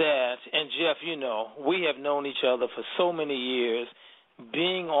that, and Jeff, we have known each other for so many years,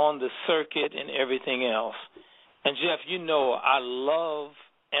 being on the circuit and everything else. And, Jeff, I love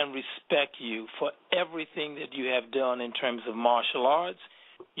and respect you for everything that you have done in terms of martial arts,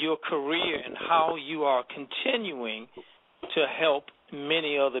 your career, and how you are continuing to help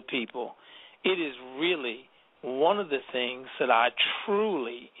many other people. It is really one of the things that I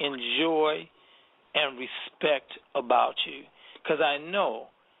truly enjoy and respect about you, because I know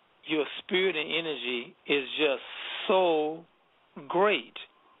your spirit and energy is just so great.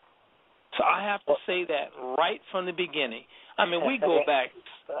 So I have to say that right from the beginning. I mean, we go back.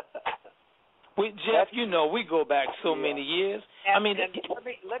 Jeff, we go back so many years. And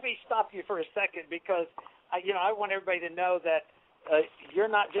let me stop you for a second, because I want everybody to know that you're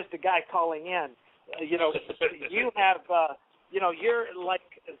not just a guy calling in. You have you're like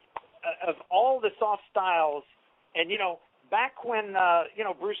of all the soft styles, and back when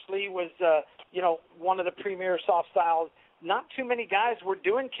Bruce Lee was one of the premier soft styles, not too many guys were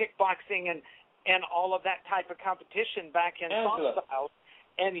doing kickboxing and all of that type of competition back in soft styles.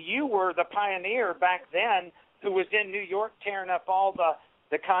 And you were the pioneer back then who was in New York tearing up all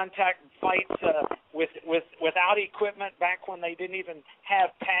the contact fights without equipment back when they didn't even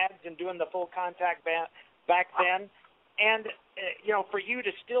have pads, and doing the full contact back then. And, for you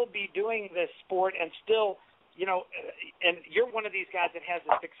to still be doing this sport and still, and you're one of these guys that has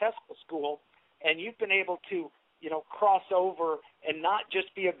a successful school, and you've been able to, cross over and not just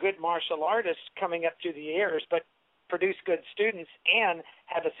be a good martial artist coming up through the years, but produce good students and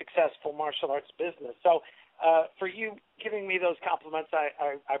have a successful martial arts business. So for you giving me those compliments,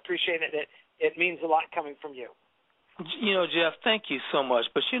 I appreciate it. It means a lot coming from you. Jeff, thank you so much.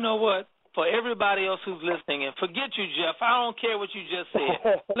 But you know what? For everybody else who's listening, and forget you, Jeff, I don't care what you just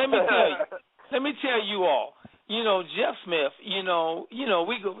said. Let me tell you all. Jeff Smith,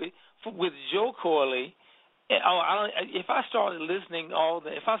 we go with Joe Corley. If I start listing all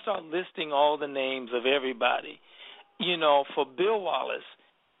the names of everybody, for Bill Wallace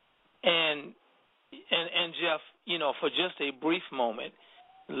and Jeff, for just a brief moment,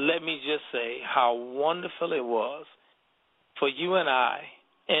 let me just say how wonderful it was for you and I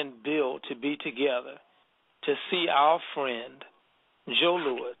and Bill to be together, to see our friend Joe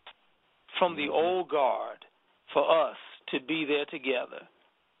Louis from the old guard, for us to be there together.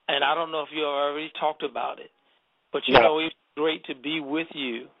 And I don't know if you already talked about it, but you know, it's great to be with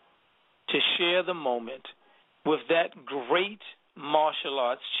you, to share the moment with that great martial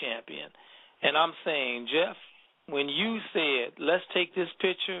arts champion. And I'm saying, Jeff, when you said, let's take this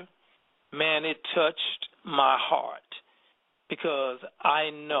picture, man, it touched my heart, because I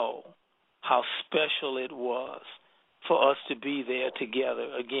know how special it was for us to be there together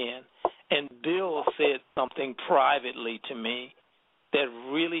again. And Bill said something privately to me that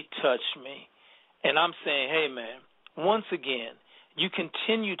really touched me. And I'm saying, hey, man, once again, you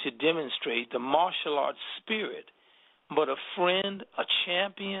continue to demonstrate the martial arts spirit, but a friend, a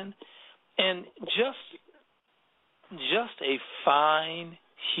champion, and just a fine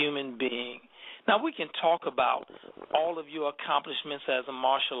human being. Now, we can talk about all of your accomplishments as a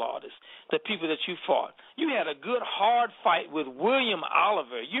martial artist, the people that you fought. You had a good, hard fight with William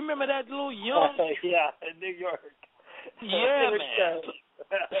Oliver. You remember that little young? Yeah, in New York. Yeah, man.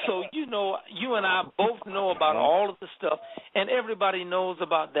 So, you know, you and I both know about all of the stuff, and everybody knows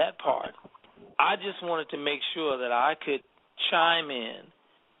about that part. I just wanted to make sure that I could chime in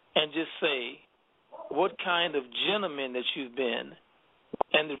and just say what kind of gentleman that you've been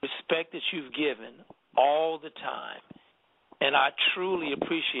and the respect that you've given all the time. And I truly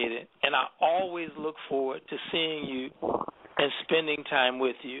appreciate it, and I always look forward to seeing you and spending time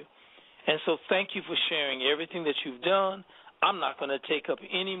with you. And so thank you for sharing everything that you've done. I'm not going to take up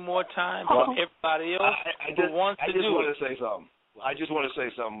any more time from everybody else who wants to do it. I just want to say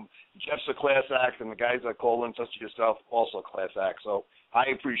something. Jeff's a class act, and the guys that call in, such as yourself, also class act. So I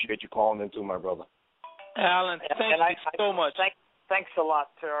appreciate you calling in too, my brother. Alan, thank you so much. Thanks a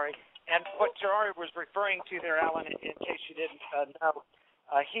lot, Terry. And what Terry was referring to there, Alan, in case you didn't know,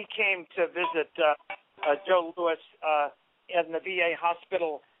 he came to visit Joe Louis in the VA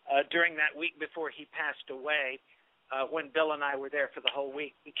hospital during that week before he passed away. When Bill and I were there for the whole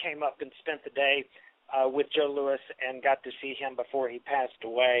week, he came up and spent the day with Joe Louis and got to see him before he passed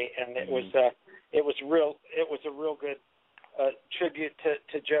away. And it was a real good tribute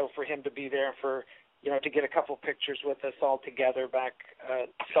to Joe for him to be there, for to get a couple pictures with us all together back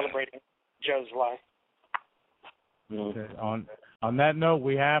celebrating Joe's life. Okay. On that note,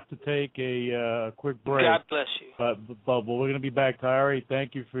 we have to take a quick break. God bless you. But we're going to be back, Tyree.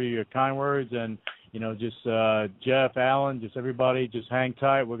 Thank you for your kind words, and just Jeff, Alan, just everybody, just hang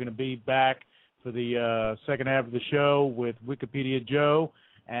tight. We're going to be back for the second half of the show with Wikipedia Joe,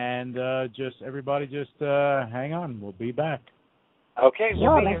 and just everybody, just hang on. We'll be back. Okay.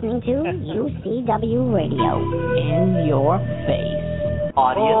 You're listening to UCW Radio, in your face.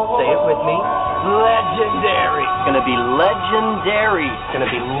 Audience, say it with me. Legendary. It's going to be legendary. It's going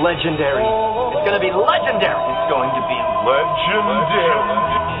to be legendary. It's going to be legendary. It's going to be legendary.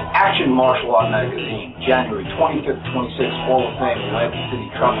 Action Martial Art Magazine, January 25th, 26th, Hall of Fame, Atlantic City,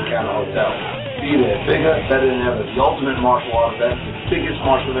 Tropicana Hotel. Be there, bigger, better than ever. The ultimate martial art event, the biggest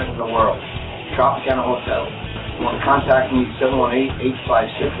martial event in the world. Tropicana Hotel. If you want to contact me,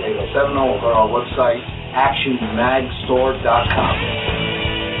 718-856-8070, or go to our website, actionmagstore.com.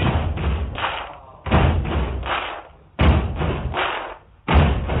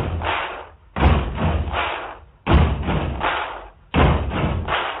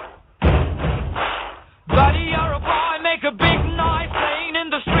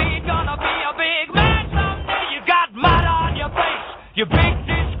 You big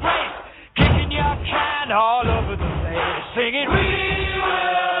disgrace, kicking your can all over the place, singing, we will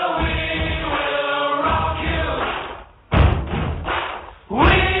rock you. We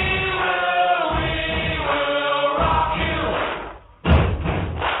will rock you.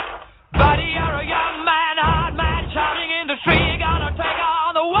 Buddy, you're a young man, hard man, shouting in the street, you're gonna take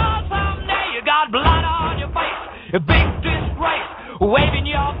on the world someday. You got blood on your face, a big disgrace, waving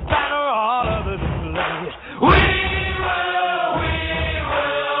your banner all over the place.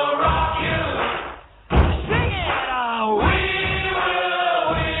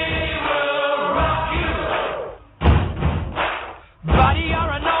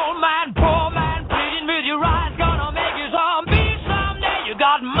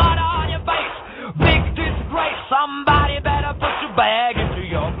 Somebody better put your bag into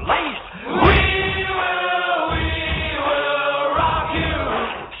your place. We will rock you.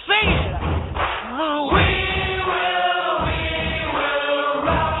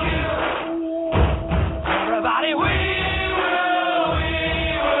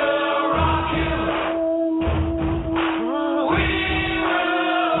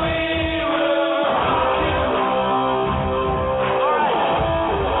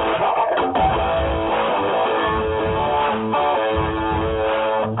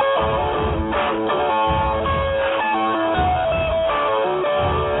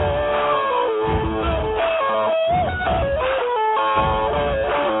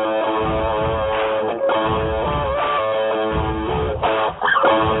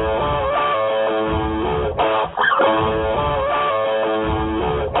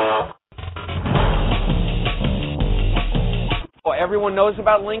 everyone knows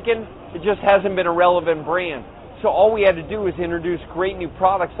about Lincoln. It just hasn't been a relevant brand. So all we had to do was introduce great new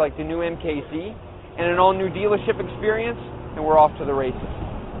products like the new MKZ and an all-new dealership experience, and we're off to the races.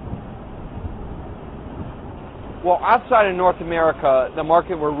 Well, outside of North America, the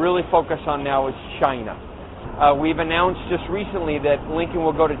market we're really focused on now is China. We've announced just recently that Lincoln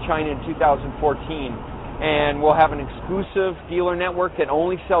will go to China in 2014, and we'll have an exclusive dealer network that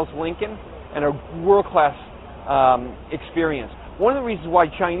only sells Lincoln and a world-class experience. One of the reasons why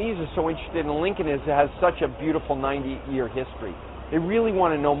Chinese are so interested in Lincoln is it has such a beautiful 90-year history. They really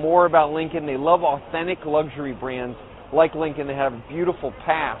want to know more about Lincoln. They love authentic luxury brands like Lincoln that have a beautiful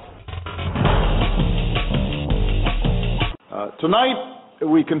past. Tonight,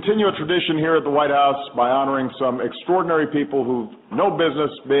 we continue a tradition here at the White House by honoring some extraordinary people who've no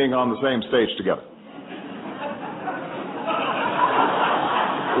business being on the same stage together.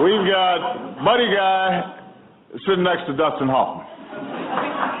 We've got Buddy Guy sitting next to Dustin Hoffman.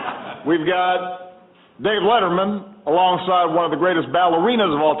 We've got Dave Letterman alongside one of the greatest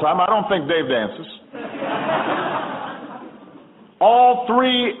ballerinas of all time. I don't think Dave dances. All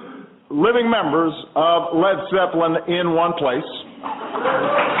three living members of Led Zeppelin in one place.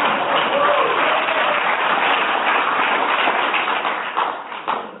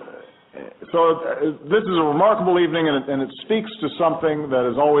 So this is a remarkable evening, and it speaks to something that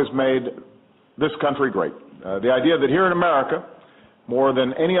has always made this country great. The idea that here in America, more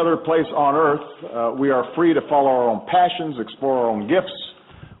than any other place on earth, we are free to follow our own passions, explore our own gifts,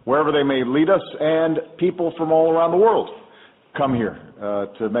 wherever they may lead us, and people from all around the world come here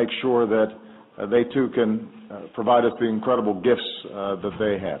to make sure that they too can provide us the incredible gifts that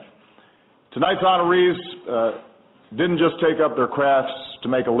they have. Tonight's honorees didn't just take up their crafts to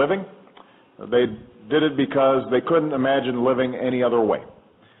make a living. They did it because they couldn't imagine living any other way.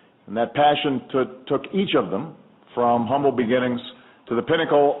 And that passion took each of them from humble beginnings to the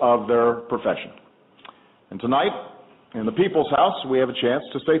pinnacle of their profession. And tonight, in the People's House, we have a chance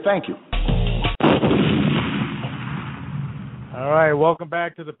to say thank you. All right, welcome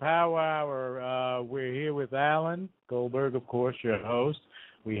back to the Power Hour. We're here with Alan Goldberg, of course, your host.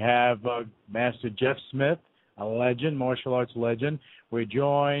 We have Master Jeff Smith, a legend, martial arts legend. We're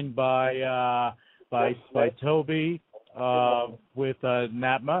joined by Toby with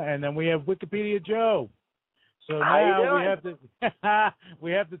NAPMA, and then we have Wikipedia Joe. So now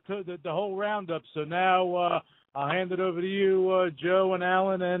we have the whole roundup. So now I'll hand it over to you, Joe and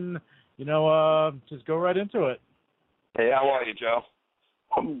Alan, and just go right into it. Hey, how are you, Joe?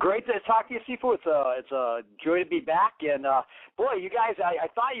 Great to talk to you, Sifu. It's a joy to be back, and boy, you guys, I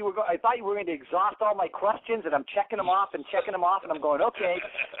thought you were going to exhaust all my questions, and I'm checking them off, and I'm going okay.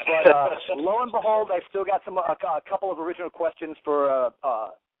 But lo and behold, I've still got a couple of original questions for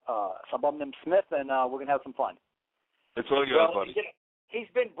Subomnim Smith, and we're gonna have some fun. It's all yours, buddy. He's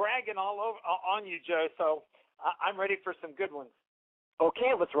been bragging all over on you, Joe. So I'm ready for some good ones.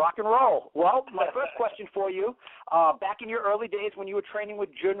 Okay, let's rock and roll. Well, my first question for you, back in your early days when you were training with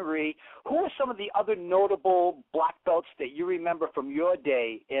Junri, who are some of the other notable black belts that you remember from your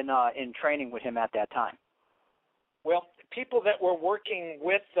day in training with him at that time? Well, people that were working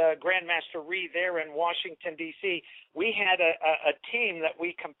with Grandmaster Ree there in Washington, D.C., we had a team that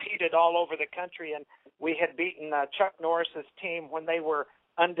we competed all over the country, and we had beaten Chuck Norris's team when they were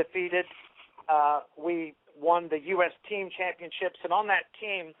undefeated. We won the U.S. team championships, and on that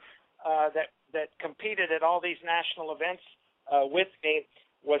team that competed at all these national events with me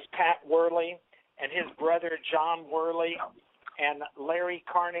was Pat Worley and his brother John Worley and Larry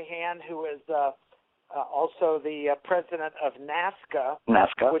Carnahan, who is also the president of NASCA,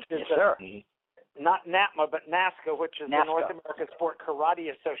 which is not NAPMA, but NASCA, which is the North American Sport Karate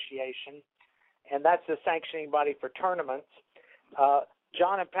Association, and that's the sanctioning body for tournaments.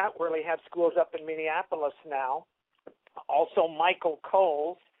 John and Pat Worley have schools up in Minneapolis now. Also, Michael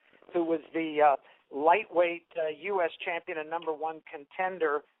Coles, who was the lightweight U.S. champion and #1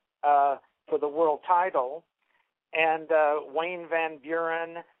 contender for the world title, and Wayne Van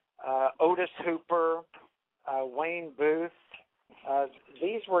Buren, Otis Hooper, Wayne Booth.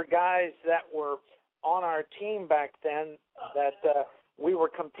 These were guys that were on our team back then that we were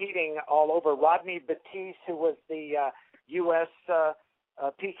competing all over. Rodney Batiste, who was the U.S.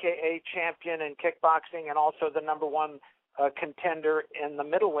 PKA champion in kickboxing and also the #1 contender in the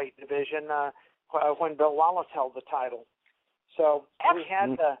middleweight division when Bill Wallace held the title. So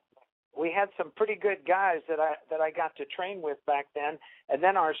we had some pretty good guys that I got to train with back then. And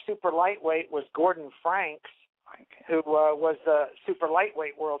then our super lightweight was Gordon Franks, who was the super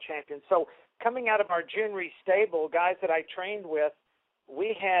lightweight world champion. So coming out of our Junri stable, guys that I trained with,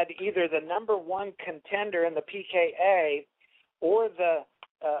 we had either the #1 contender in the PKA or the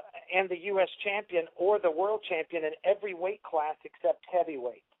U.S. champion or the world champion in every weight class except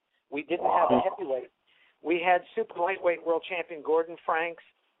heavyweight. We didn't have a heavyweight. We had super lightweight world champion Gordon Franks.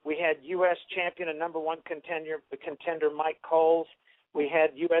 We had U.S. champion and number one contender Mike Coles. We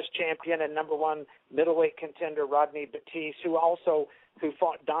had U.S. champion and number one middleweight contender Rodney Batiste, who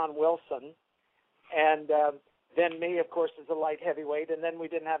fought Don Wilson. And then me, of course, as a light heavyweight, and then we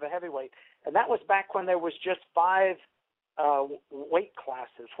didn't have a heavyweight. And that was back when there was just 5 weight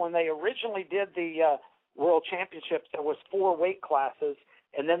classes. When they originally did the World Championships, there was 4 weight classes,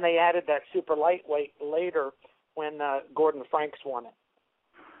 and then they added that super lightweight later when Gordon Franks won it.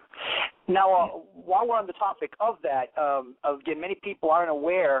 Now, while we're on the topic of that, again, many people aren't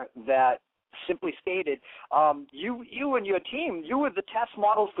aware that, simply stated, you and your team, you were the test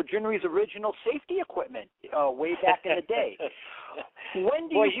models for Jinri's original safety equipment way back in the day. When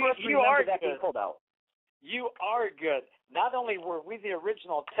do you first remember that being pulled out? You are good. Not only were we the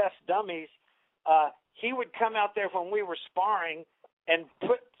original test dummies, he would come out there when we were sparring and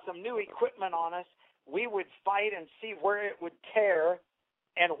put some new equipment on us. We would fight and see where it would tear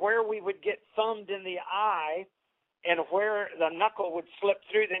and where we would get thumbed in the eye and where the knuckle would slip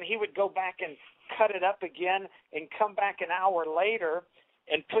through. Then he would go back and cut it up again and come back an hour later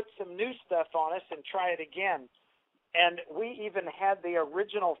and put some new stuff on us and try it again. And we even had the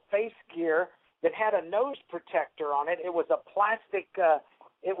original face gear that had a nose protector on it. It was a plastic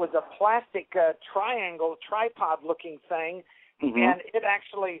triangle, tripod-looking thing, and it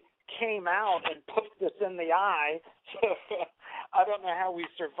actually came out and poked us in the eye. So I don't know how we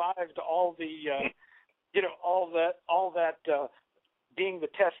survived all the, all that being the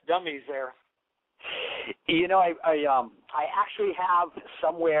test dummies there. You know, I actually have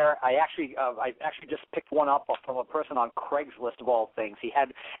somewhere. I actually just picked one up from a person on Craigslist of all things. He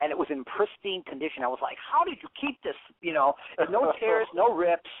had, and it was in pristine condition. I was like, "How did you keep this?" You know, no tears, no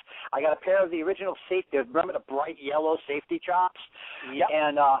rips. I got a pair of the original safety. Remember the bright yellow safety chops? Yep.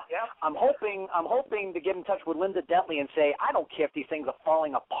 And I'm hoping to get in touch with Linda Dentley and say, I don't care if these things are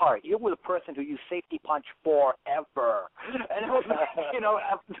falling apart. You were the person who used safety punch forever. And it was,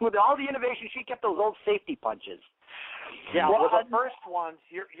 with all the innovation, she kept those old safety punches. Yeah, well, the first ones,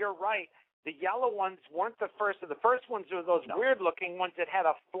 you're right. The yellow ones weren't the first. The first ones were those weird-looking ones that had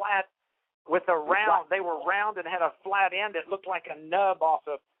a flat with a round. They were round and had a flat end. It looked like a nub off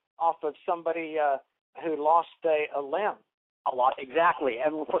of somebody who lost a limb. A lot, exactly.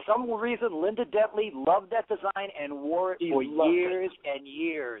 And for some reason, Linda Dentley loved that design and wore it for years and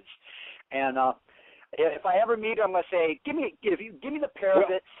years. And if I ever meet her, I'm going to say, give me the pair of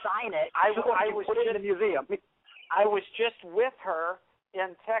it, sign it. I was put it in a museum. I was just with her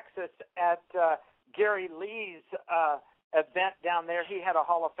in Texas at Gary Lee's event down there. He had a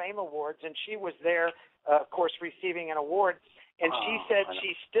Hall of Fame awards, and she was there, of course, receiving an award. And she said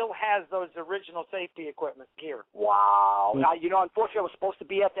she still has those original safety equipment gear. Wow. Now, unfortunately, I was supposed to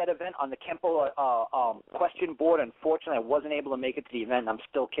be at that event on the Kempo question board. Unfortunately, I wasn't able to make it to the event, and I'm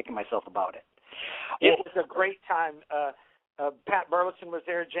still kicking myself about it. It was a great time. Pat Burleson was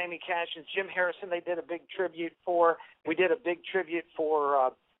there, Jamie Cash, and Jim Harrison. They did a big tribute for. We did a big tribute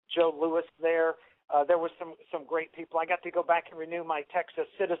for Joe Louis there. There was some great people. I got to go back and renew my Texas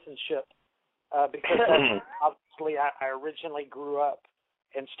citizenship because that's obviously I originally grew up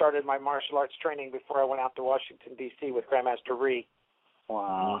and started my martial arts training before I went out to Washington, D.C. with Grandmaster Rhee.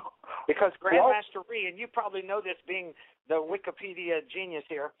 Wow. Because Grandmaster Rhee, and you probably know this being the Wikipedia genius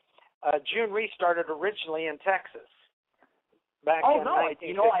here, June Rhee started originally in Texas. I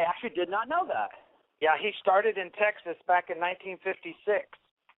actually did not know that. Yeah, he started in Texas back in 1956.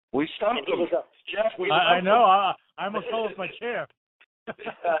 We stumped him. Jeff, I know. I almost fell off my chair.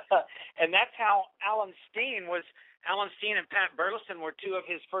 And that's how Alan Steen and Pat Burleson were 2 of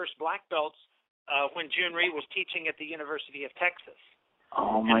his first black belts when June Rhee was teaching at the University of Texas.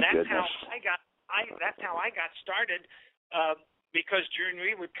 Oh my goodness! That's how I got started. Because June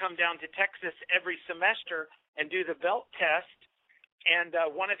Rhee would come down to Texas every semester and do the belt test, and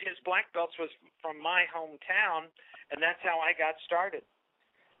one of his black belts was from my hometown, and that's how I got started.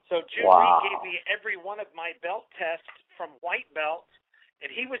 So June Rhee gave me every one of my belt tests from white belt, and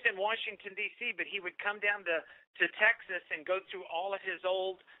he was in Washington, D.C., but he would come down to Texas and go through all of his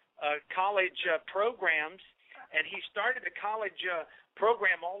old college programs, and he started a college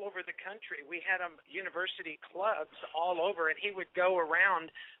program all over the country. We had university clubs all over, and he would go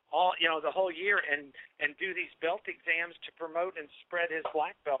around the whole year and do these belt exams to promote and spread his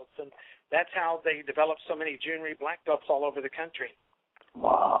black belts, and that's how they developed so many June Rhee black belts all over the country.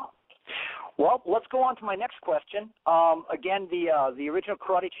 Wow. Well, let's go on to my next question. Again, the original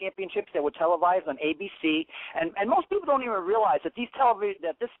karate championships that were televised on ABC, and most people don't even realize that this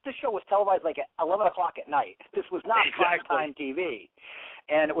show was televised like at 11 o'clock at night. This was not primetime TV,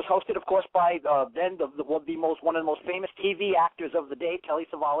 and it was hosted, of course, by then one of the most famous TV actors of the day, Telly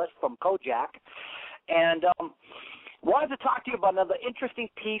Savalas from Kojak, and. Wanted to talk to you about another interesting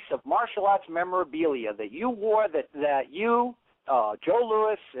piece of martial arts memorabilia that you wore, that you, Joe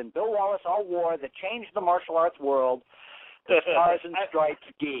Louis, and Bill Wallace all wore, that changed the martial arts world, the Stars and Stripes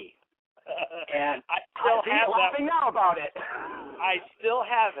gi. And I still have laughing now about it. I still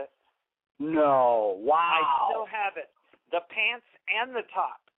have it. No, wow. I still have it. The pants and the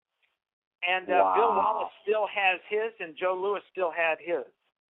top. And Bill Wallace still has his, and Joe Louis still had his.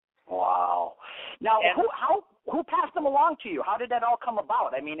 Wow. Now, who passed them along to you? How did that all come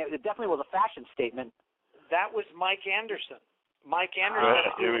about? I mean, it definitely was a fashion statement. That was Mike Anderson. Mike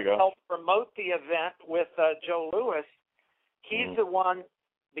Anderson helped promote the event with Joe Louis. He's the one,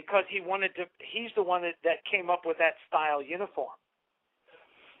 because he's the one that came up with that style uniform.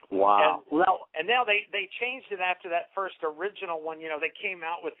 Wow. And now they changed it after that first original one. You know, they came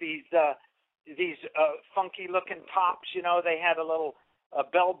out with these funky looking tops. You know, they had a little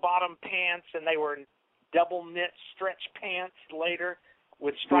bell-bottom pants, and they were double knit stretch pants later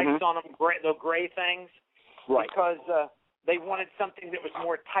with stripes on them, the gray things, right? Because they wanted something that was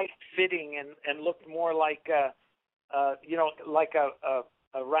more tight-fitting and looked more like like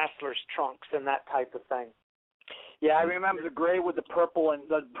a wrestler's trunks and that type of thing. Yeah, I remember the gray with the purple and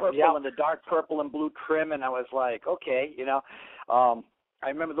the dark purple and blue trim, and I was like, okay, you know. I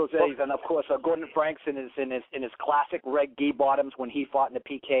remember those days, and of course, Gordon Franks in his classic red gi bottoms when he fought in the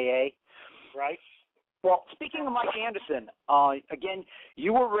PKA. Right. Well, speaking of Mike Anderson, again,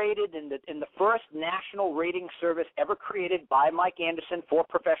 you were rated in the first national rating service ever created by Mike Anderson for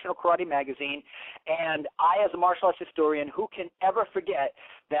Professional Karate Magazine, and I, as a martial arts historian, who can ever forget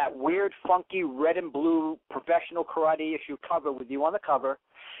that weird, funky red and blue Professional Karate issue cover with you on the cover,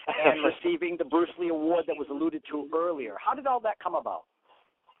 and receiving the Bruce Lee Award that was alluded to earlier. How did all that come about?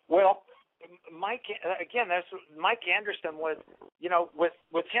 Well, Mike Anderson was, you know,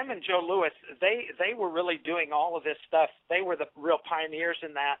 with him and Joe Louis, they were really doing all of this stuff. They were the real pioneers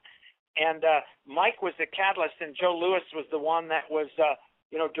in that. And Mike was the catalyst, and Joe Louis was the one that was,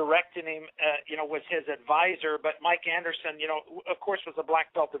 directing him, was his advisor. But Mike Anderson, you know, of course, was a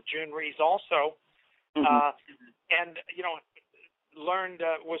black belt of June Rees also. And, you know, learned,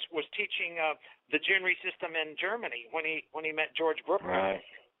 was teaching the June Rees system in Germany when he met George Bruckner. Right.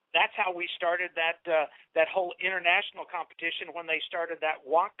 That's how we started that whole international competition when they started that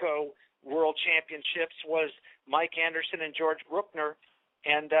WACO World Championships. Was Mike Anderson and George Bruckner,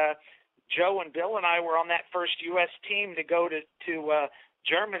 and Joe and Bill and I were on that first U.S. team to go to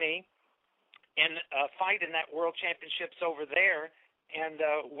Germany and fight in that World Championships over there and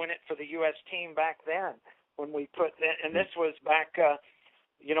win it for the U.S. team back then. When we and this was back,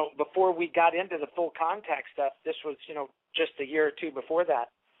 before we got into the full contact stuff. This was, just a year or two before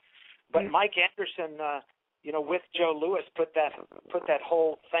that. But Mike Anderson, with Joe Louis, put that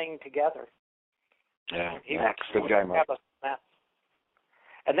whole thing together. Yeah, good guy, Mike.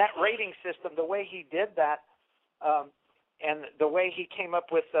 And that rating system, the way he did that, and the way he came up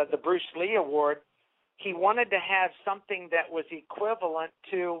with the Bruce Lee Award, he wanted to have something that was equivalent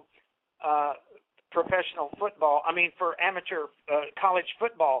to professional football. I mean, for amateur college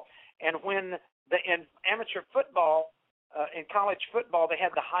football. And when in amateur football. In college football, they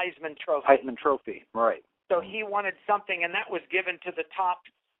had the Heisman Trophy. Right. So he wanted something, and that was given to the top,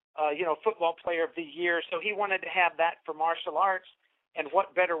 football player of the year. So he wanted to have that for martial arts, and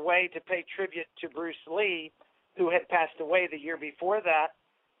what better way to pay tribute to Bruce Lee, who had passed away the year before that,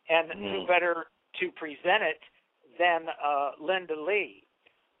 and who better to present it than Linda Lee.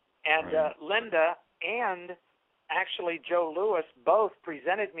 And Linda and actually Joe Louis both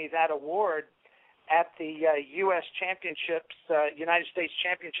presented me that award at the U.S. Championships, United States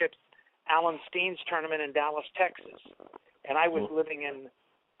Championships, Alan Steen's tournament in Dallas, Texas. And I was living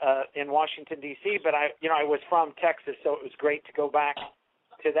in Washington, D.C., but I was from Texas, so it was great to go back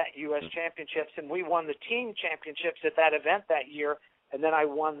to that U.S. Championships. And we won the team championships at that event that year, and then I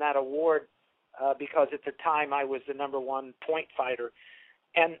won that award because at the time I was the number one point fighter.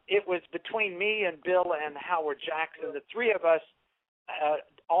 And it was between me and Bill and Howard Jackson, the three of us,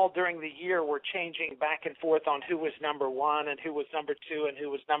 all during the year were changing back and forth on who was number one and who was number two and who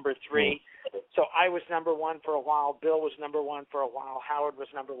was number three. So I was number one for a while, Bill was number one for a while, Howard was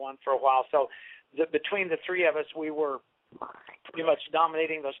number one for a while. So between the three of us, we were pretty much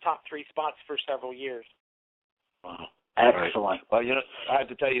dominating those top three spots for several years. Wow. Excellent. Well, I have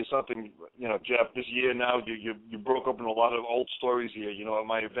to tell you something. Jeff, this year now you broke open a lot of old stories here. At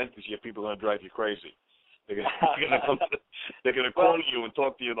my event this year, people are going to drive you crazy. They're going to come. They're going to corner you and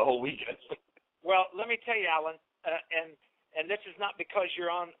talk to you the whole weekend. Well, let me tell you, Alan, and this is not because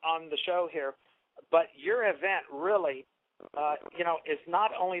you're on the show here, but your event really, is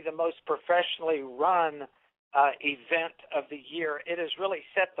not only the most professionally run event of the year. It has really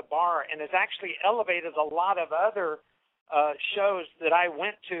set the bar and has actually elevated a lot of other shows that I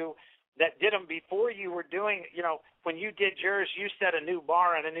went to that did them before you were doing. When you did yours, you set a new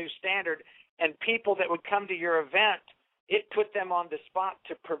bar and a new standard, and people that would come to your event, it put them on the spot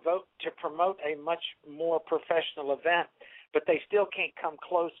to promote a much more professional event, but they still can't come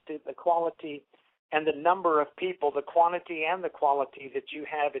close to the quality and the number of people, the quantity and the quality that you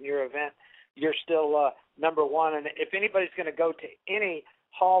have in your event. You're still number one. And if anybody's going to go to any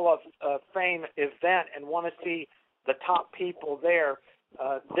Hall of Fame event and want to see the top people there,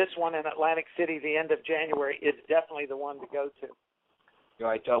 this one in Atlantic City, the end of January, is definitely the one to go to.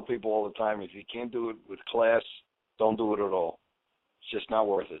 I tell people all the time, if you can't do it with class, don't do it at all. It's just not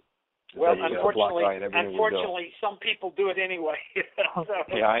worth it. Well, unfortunately, some people do it anyway. So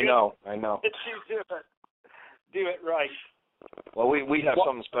yeah, I know. If you do it right. Well, we have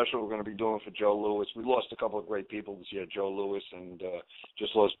something special we're going to be doing for Joe Louis. We lost a couple of great people this year, Joe Louis, and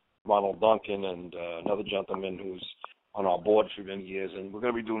just lost Ronald Duncan and another gentleman who's on our board for many years. And we're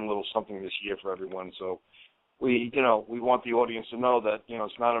going to be doing a little something this year for everyone. So we want the audience to know that,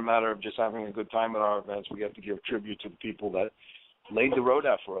 it's not a matter of just having a good time at our events. We have to give tribute to the people that laid the road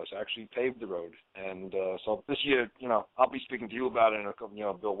out for us, actually paved the road. And so this year, I'll be speaking to you about it,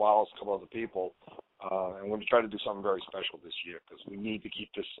 and Bill Wallace, a couple other people. And we're going to try to do something very special this year because we need to keep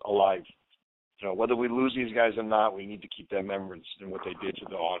this alive. Whether we lose these guys or not, we need to keep their memories and what they did to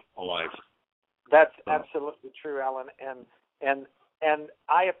the art alive. That's absolutely true, Alan. And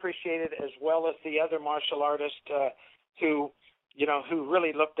I appreciate it as well as the other martial artists who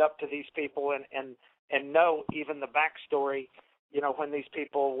really looked up to these people and know even the backstory, when these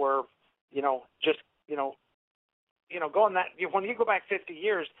people were, going that, when you go back 50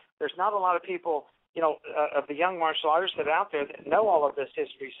 years, there's not a lot of people, of the young martial artists that are out there that know all of this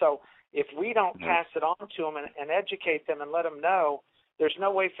history. So if we don't pass it on to them and educate them and let them know, there's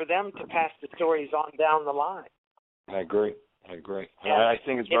no way for them to pass the stories on down the line. I agree. And I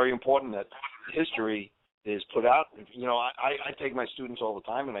think it's very important that history is put out. I take my students all the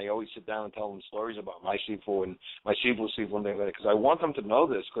time, and I always sit down and tell them stories about my Sifu and my Sifu and things like that, because I want them to know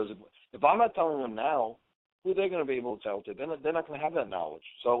this, because if I'm not telling them now, who are they going to be able to tell to? They're not going to have that knowledge.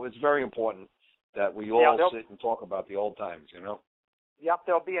 So it's very important that we all sit and talk about the old times, Yep,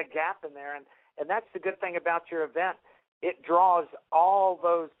 there'll be a gap in there, and that's the good thing about your event. It draws all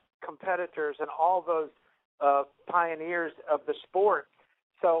those competitors and all those pioneers of the sport.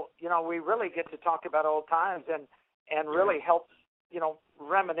 So, we really get to talk about old times and really help,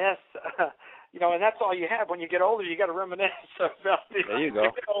 reminisce, and that's all you have. When you get older, you got to reminisce about the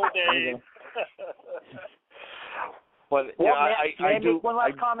old days. But I do. Make one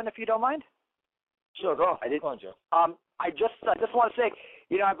last comment, if you don't mind. Sure, go on, Joe. I just want to say,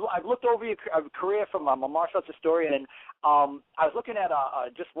 I've looked over your career from a martial arts historian, and I was looking at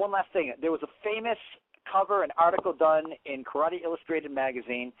just one last thing. There was a famous cover, an article done in Karate Illustrated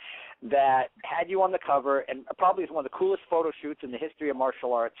magazine that had you on the cover, and probably is one of the coolest photo shoots in the history of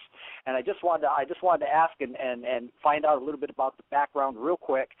martial arts. And I just wanted to ask and find out a little bit about the background real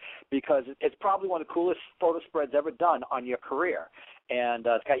quick, because it's probably one of the coolest photo spreads ever done on your career. And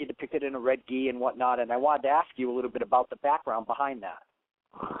it's got you depicted in a red gi and whatnot. And I wanted to ask you a little bit about the background behind that.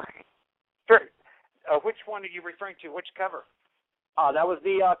 Sure. Which one are you referring to? Which cover? That was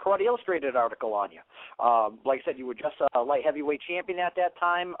the Karate Illustrated article on you. Like I said, you were just a light heavyweight champion at that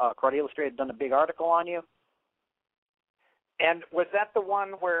time. Karate Illustrated done a big article on you. And was that the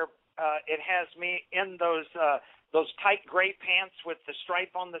one where it has me in those tight gray pants with the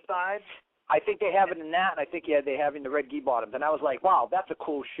stripe on the side? I think they have it in that, and I think they have it in the red gi bottoms. And I was like, wow, that's a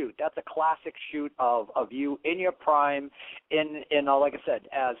cool shoot. That's a classic shoot of you in your prime, in like I said,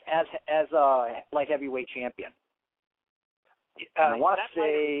 as a light heavyweight champion. I want to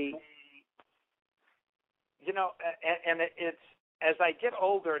say, and it's as I get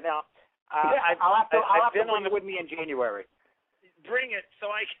older now. I'll have to been bring it with me in January. Bring it so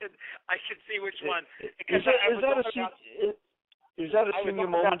I could see which one. Is that a senior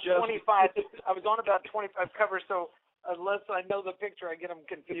moment, Jeff? 25. I was on about 25 covers, so unless I know the picture, I get them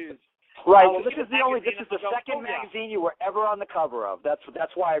confused. Right. Well, this is the second magazine you were ever on the cover of. That's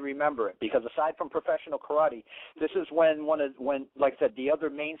why I remember it, because aside from Professional Karate, this is when like I said, the other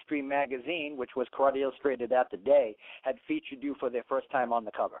mainstream magazine, which was Karate Illustrated at the day, had featured you for their first time on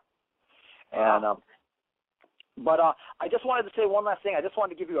the cover. And but I just wanted to say one last thing. I just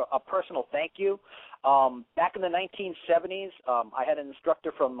wanted to give you a personal thank you. Back in the 1970s, I had an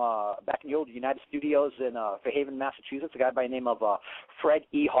instructor from back in the old United Studios in Fairhaven, Massachusetts, a guy by the name of Fred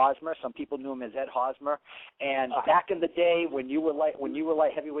E. Hosmer. Some people knew him as Ed Hosmer. And back in the day when you were light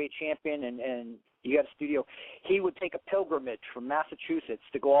heavyweight champion and you had a studio, he would take a pilgrimage from Massachusetts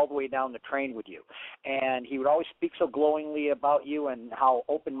to go all the way down to train with you. And he would always speak so glowingly about you and how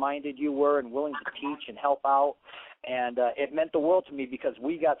open-minded you were and willing to teach and help out. And it meant the world to me because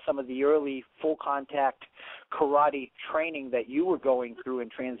we got some of the early full-contact karate training that you were going through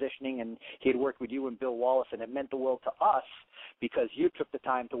and transitioning, and he had worked with you and Bill Wallace, and it meant the world to us because you took the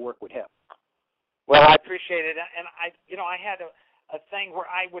time to work with him. Well, I appreciate it. And I had a thing where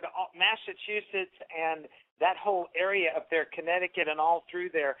I would, Massachusetts and that whole area up there, Connecticut and all through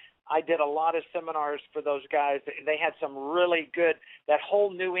there, I did a lot of seminars for those guys. They had some really good, that whole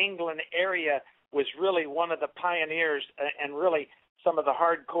New England area was really one of the pioneers and really some of the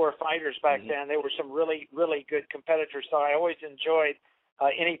hardcore fighters back then. They were some really, really good competitors. So I always enjoyed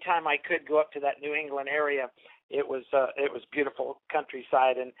any time I could go up to that New England area. It was beautiful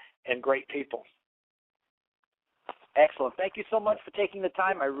countryside and great people. Excellent. Thank you so much for taking the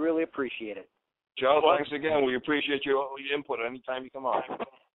time. I really appreciate it. Joe, thanks again. We appreciate your input anytime you come on.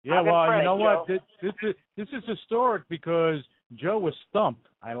 Yeah, well, you know what? This is historic because Joe was stumped.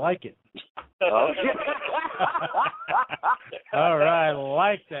 I like it. All right,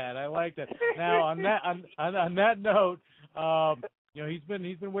 I like that. Now, on that note, he's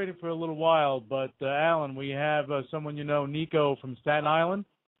been waiting for a little while. But Alan, we have someone Nico from Staten Island.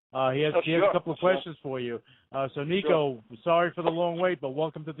 He has a couple of questions for you. So, Nico, sorry for the long wait, but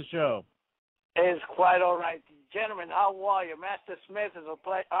welcome to the show. It's quite all right. Gentlemen, how are you? Master Smith, it's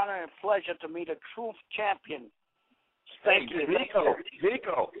an honor and pleasure to meet a true champion. Thank you, Nico.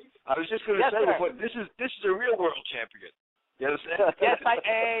 I was just going to say, this is a real world champion. You understand? Yes,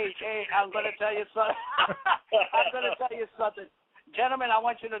 hey, I'm going to tell you something. Gentlemen, I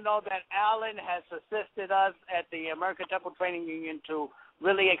want you to know that Alan has assisted us at the American Temple Training Union to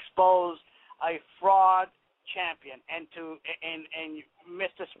really expose a fraud champion. And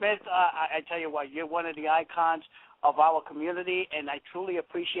Mr. Smith, I tell you what, you're one of the icons of our community, and I truly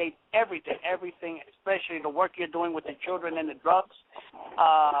appreciate everything, especially the work you're doing with the children and the drugs,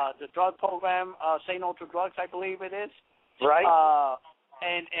 the drug program, Say No to Drugs, I believe it is. Right.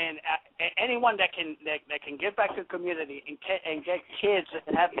 And anyone that can give back to the community and get kids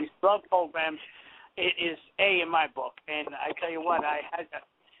and have these drug programs is A in my book. And I tell you what,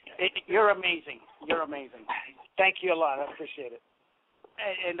 you're amazing. You're amazing. Thank you a lot. I appreciate it.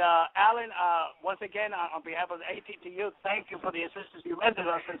 And Alan, once again, on behalf of the ATTU, thank you for the assistance you rendered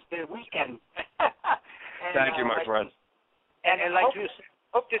us since the weekend. Thank you, my friend. And like you said,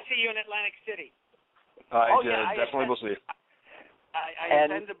 hope to see you in Atlantic City. Definitely will see you. I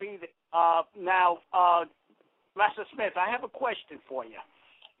intend to be there. Now, Master Smith, I have a question for you.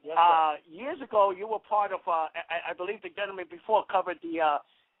 Yes, years ago, you were part of, I believe the gentleman before covered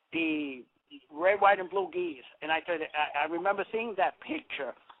the red, white, and blue geese, and I remember seeing that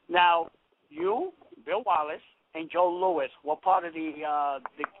picture. Now, you, Bill Wallace, and Joe Louis were part of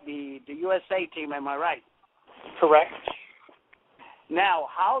the USA team. Am I right? Correct. Now,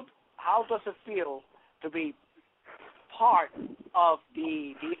 how does it feel to be part of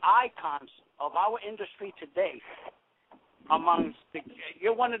the icons of our industry today?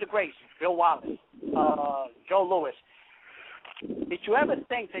 You're one of the greats, Bill Wallace, Joe Louis. Did you ever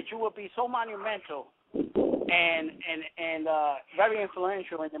think that you would be so monumental and very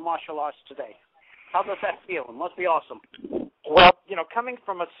influential in the martial arts today? How does that feel? It must be awesome. Well, coming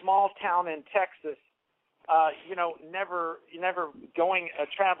from a small town in Texas, never going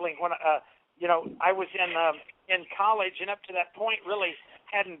traveling when I was in college, and up to that point really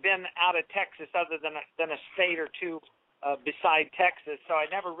hadn't been out of Texas other than a state or two beside Texas. So I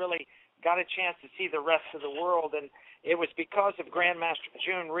never really got a chance to see the rest of the world, and it was because of Grandmaster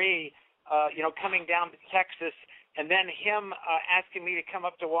June Rhee, coming down to Texas, and then him asking me to come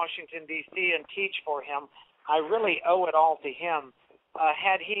up to Washington, D.C. and teach for him. I really owe it all to him.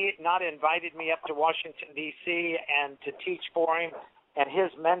 Had he not invited me up to Washington, D.C. and to teach for him, and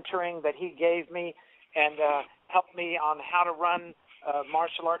his mentoring that he gave me and helped me on how to run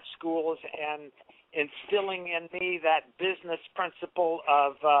martial arts schools and instilling in me that business principle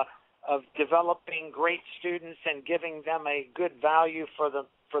of developing great students and giving them a good value for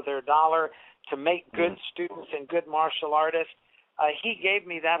their dollar, to make good students and good martial artists. He gave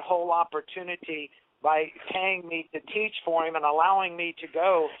me that whole opportunity by paying me to teach for him and allowing me to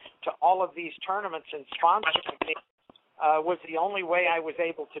go to all of these tournaments and sponsoring me. Was the only way I was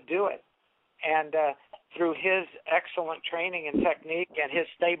able to do it. And through his excellent training and technique and his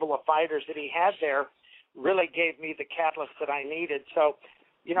stable of fighters that he had there, really gave me the catalyst that I needed. So,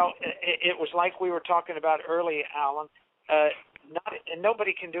 it was like we were talking about earlier, Alan.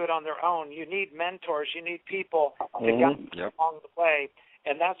 Nobody can do it on their own. You need mentors. You need people to guide you along the way.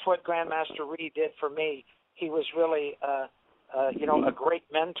 And that's what Grandmaster Reed did for me. He was really, a great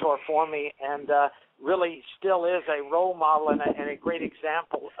mentor for me, and really still is a role model and a great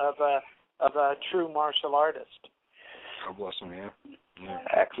example of a true martial artist. God bless him, yeah.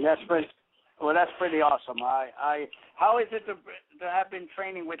 That's pretty awesome. How is it to have been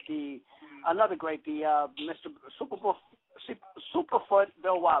training with another great, Mr. Superfoot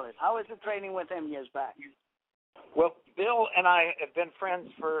Bill Wallace? How is it training with him years back? Well, Bill and I have been friends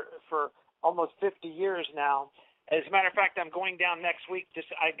for almost 50 years now. As a matter of fact, I'm going down next week.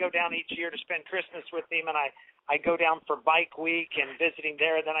 I go down each year to spend Christmas with him, and I go down for Bike Week and visiting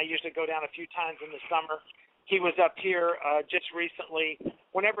there. Then I usually go down a few times in the summer. He was up here just recently.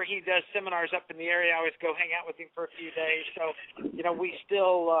 Whenever he does seminars up in the area, I always go hang out with him for a few days. So, we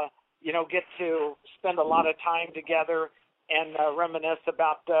still, get to spend a lot of time together and reminisce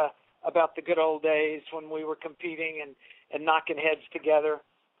about the good old days when we were competing and knocking heads together.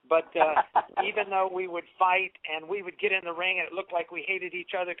 But even though we would fight and we would get in the ring and it looked like we hated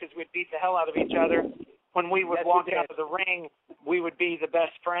each other because we'd beat the hell out of each other, when we would walk out of the ring, we would be the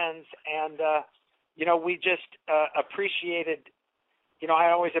best friends. And, we just appreciated,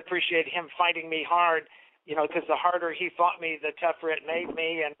 I always appreciated him fighting me hard, because the harder he fought me, the tougher it made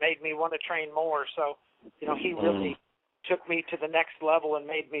me and made me want to train more. So, he really took me to the next level and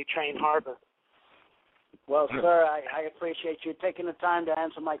made me train harder. Well, sir, I appreciate you taking the time to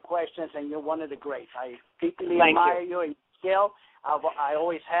answer my questions, and you're one of the greats. I deeply admire you and skill. I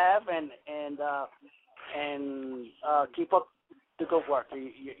always have, and keep up the good work.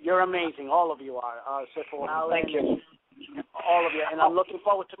 You're amazing. All of you are. Cecil Allen. Thank you. All of you, and I'm looking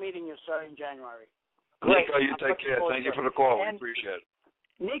forward to meeting you, sir, in January. Great. Nico, you take care. Thank you for the call. We appreciate it.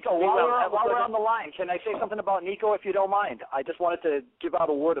 Nico, while we're on the line, can I say something about Nico, if you don't mind? I just wanted to give out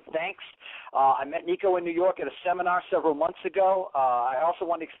a word of thanks. I met Nico in New York at a seminar several months ago. I also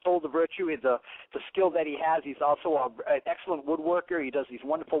want to extol the virtue, the skill that he has. He's also an excellent woodworker. He does these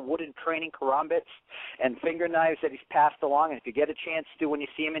wonderful wooden training karambits and finger knives that he's passed along. And if you get a chance to, when you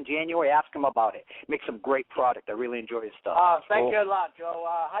see him in January, ask him about it. He makes some great product. I really enjoy his stuff. Thank you a lot, Joe.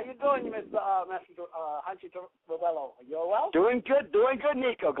 How you doing, Mr. Hanchi Rovello? You all well? Doing good,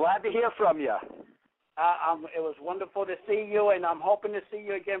 Nico. Glad to hear from you. It was wonderful to see you, and I'm hoping to see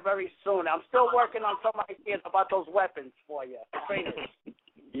you again very soon. I'm still working on some ideas about those weapons for you.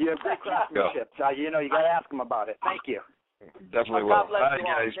 You have great craftsmanship. You got to ask him about it. Thank you. Definitely will. All right,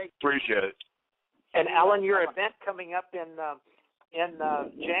 guys. Appreciate it. And Alan, your event coming up in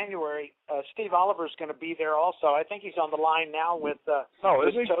January, Steve Oliver's going to be there also. I think he's on the line now with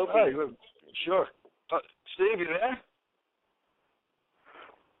is he? Toby. Hey, sure. Steve, you there?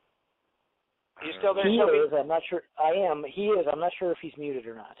 You still there, He Toby? is. I'm not sure. I am. He is. I'm not sure if he's muted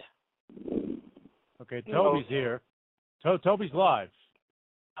or not. Okay, Toby's here. Toby's live.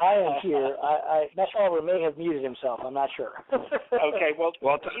 I am here. Master Oliver may have muted himself. I'm not sure. Okay, well,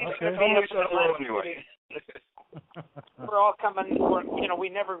 hello anyway. We're all coming. We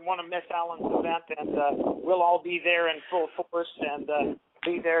never want to miss Alan's event, and we'll all be there in full force and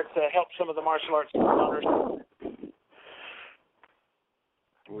be there to help some of the martial arts owners.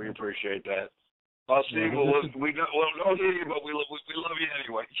 We appreciate that. Steve, we don't hear you, but we love you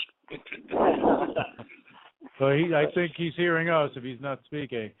anyway. So I think he's hearing us if he's not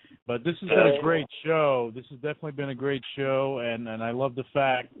speaking. But this has been a great show. This has definitely been a great show, and I love the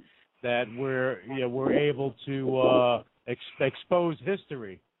fact that we're able to expose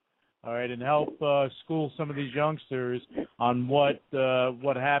history, all right, and help school some of these youngsters on what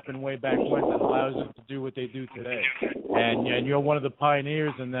happened way back when that allows them to do what they do today. And you're one of the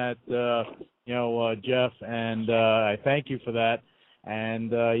pioneers in that, Jeff, and I thank you for that.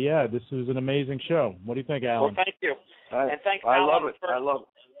 And this was an amazing show. What do you think, Alan? Well, thank you. And thanks, I Alan, love it. I love it.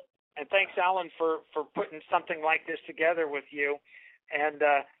 And thanks, Alan, for putting something like this together with you. And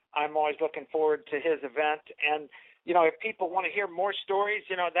I'm always looking forward to his event. And if people want to hear more stories,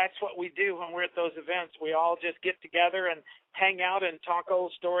 that's what we do when we're at those events. We all just get together and hang out and talk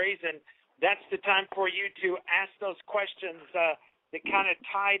old stories. And that's the time for you to ask those questions that kind of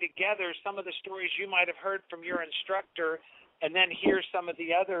tie together some of the stories you might have heard from your instructor, and then hear some of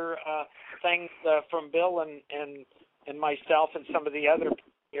the other things from Bill and myself and some of the other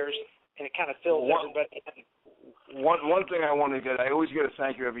players, and it kind of fills everybody in. One thing I want to get, I always get a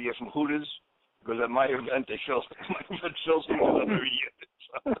thank you every year from Hooters, because at my event they show Hooters every year.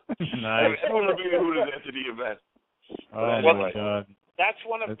 So nice. Everyone will be at Hooters after the event. Oh anyway. my God. That's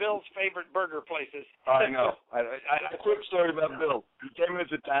one of Bill's favorite burger places. I know. A quick story about Bill. He came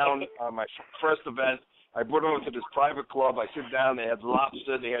into town on my first event. I brought him to this private club. I sit down. They had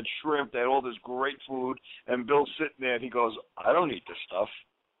lobster. They had shrimp. They had all this great food. And Bill's sitting there, and he goes, "I don't eat this stuff."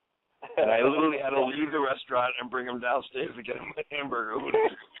 And I literally had to leave the restaurant and bring him downstairs to get him a hamburger.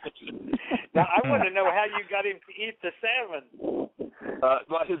 Now, I want to know how you got him to eat the salmon.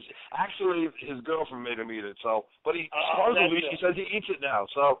 But his girlfriend made him eat it. So, but he supposedly she says he eats it now.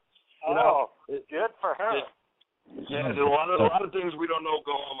 So, you know, good for her. Yeah, there's a lot of things we don't know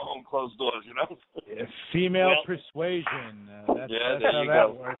go on behind closed doors. You know. Female persuasion. That's how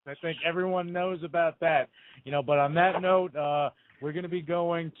that works. I think everyone knows about that. You know, but on that note, we're going to be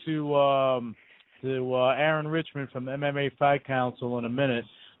going to Aaron Richmond from MMA Fight Council in a minute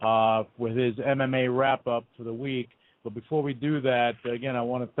with his MMA wrap-up for the week. But before we do that, again, I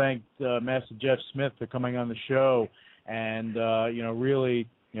want to thank Master Jeff Smith for coming on the show and, really,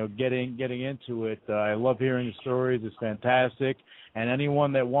 getting into it. I love hearing the stories. It's fantastic. And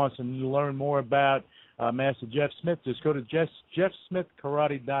anyone that wants to learn more about Master Jeff Smith, just go to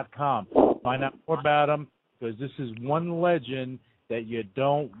jeffsmithkarate.com. Find out more about him, because this is one legend that you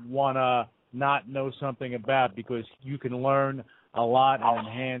don't want to not know something about, because you can learn a lot and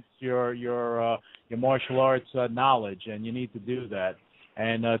enhance your martial arts knowledge, and you need to do that.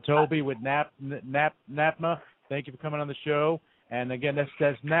 And Toby with NAPMA, thank you for coming on the show. And again, that's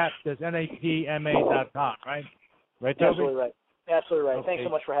NAPMA.com, right? Right, Toby? Absolutely right. Absolutely right. Okay. Thanks so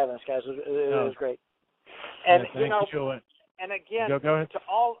much for having us, guys. It was great. And and again, go ahead. to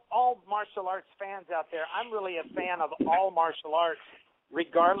all martial arts fans out there, I'm really a fan of all martial arts,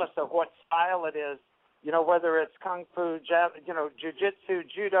 regardless of what style it is. Whether it's kung fu, jiu-jitsu,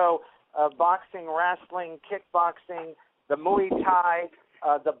 judo, boxing, wrestling, kickboxing, the Muay Thai,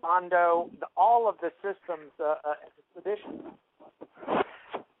 the Bando, all of the systems, traditions.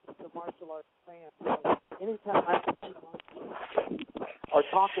 The martial arts fan. Anytime I can or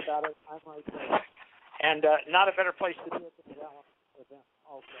talk about it, I'm right there. And not a better place to do it than the Dallas event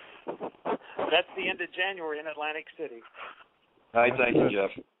also. That's the end of January in Atlantic City. All right, thank you,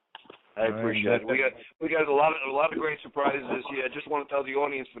 Jeff. I appreciate it. We got a lot of great surprises this year. I just want to tell the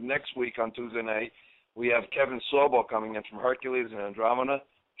audience for next week on Tuesday night, we have Kevin Sorbo coming in from Hercules and Andromeda.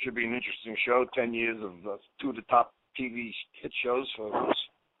 Should be an interesting show. 10 years of two of the top TV hit shows for us.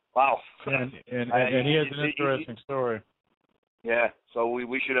 Wow. And he has an interesting story. Yeah, so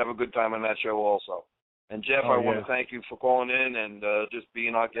we should have a good time on that show also. And Jeff, I want to thank you for calling in and just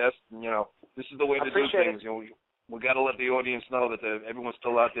being our guest. And, this is the way to do things. We got to let the audience know that everyone's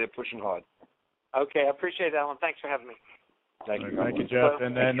still out there pushing hard. Okay, I appreciate it, Alan. Thanks for having me. Thank you. Thank you, Jeff.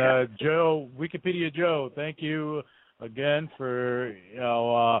 And then Joe, Wikipedia Joe, thank you again for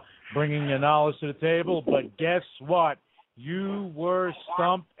bringing your knowledge to the table. But guess what? You were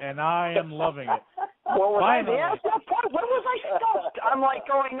stumped, and I am loving it. Well, was I there at that point? When was I stumped? I'm like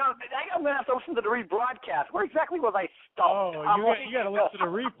going, I'm going to have to listen to the rebroadcast. Where exactly was I stumped? Oh, you got to listen to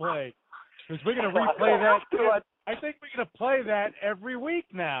the replay, because we're going to replay that. I think we're going to play that every week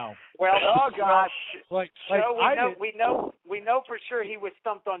now. Well, oh gosh, Joe, we know for sure he was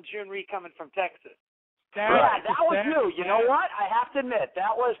stumped on June Ree coming from Texas. That was new. You know what? I have to admit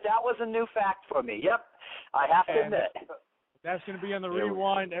that was a new fact for me. Yep, I have to admit. That's going to be on the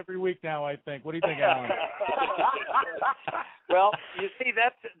rewind every week now, I think. What do you think, Alan? Well, you see,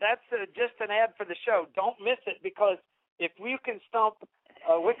 that's just an ad for the show. Don't miss it, because if you can stump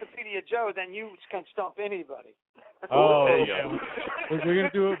Wikipedia Joe, then you can stump anybody. Oh, yeah. We're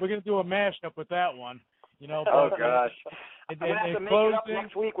gonna do a mashup with that one. Oh gosh. I'm gonna have to make it up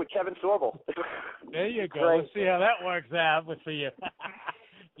next week with Kevin Sorbo. There you go. Great. Let's see how that works out for you.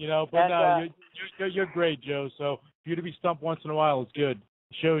 You're great, Joe. So for you to be stumped once in a while is good.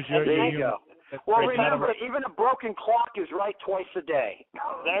 It shows you're. There you go. Well, remember, even a broken clock is right twice a day.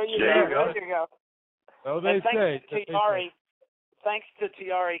 There you go. So they say. Thanks to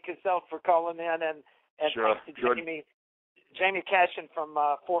Tiari Cassell for calling in, and sure. thanks to Jamie Cashin from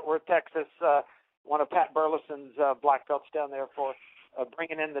Fort Worth, Texas, one of Pat Burleson's black belts down there, for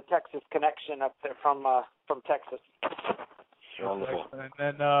bringing in the Texas connection up there from Texas. Wonderful.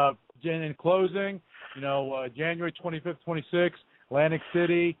 And then in closing, January 25th, 26th, Atlantic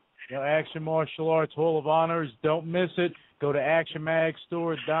City, Action Martial Arts Hall of Honors. Don't miss it. Go to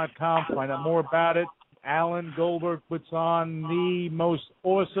actionmagstore.com, find out more about it. Alan Goldberg puts on the most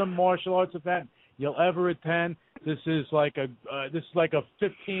awesome martial arts event you'll ever attend. This is like a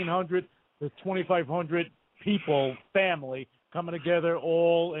 1,500 to 2,500 people family coming together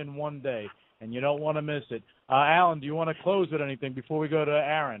all in one day, and you don't want to miss it. Alan, do you want to close with anything before we go to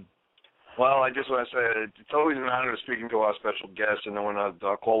Aaron? Well, I just want to say it's always an honor speaking to our special guests and then when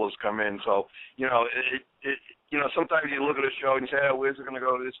our callers come in. So, sometimes you look at a show and you say, oh, where's it going to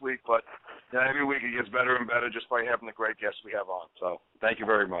go this week? But every week it gets better and better just by having the great guests we have on. So thank you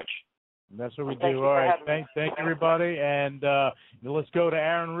very much. That's what we do. All right. Thank you, everybody. And let's go to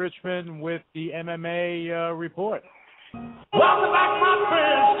Aaron Richmond with the MMA report. Welcome back, my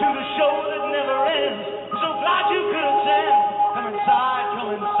friends, to the show that never ends. So glad you could attend. Come inside,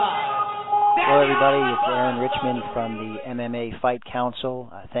 come inside. Hello, everybody. It's Aaron Richmond from the MMA Fight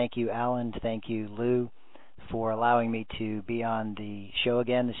Council. Thank you, Alan. Thank you, Lou, for allowing me to be on the show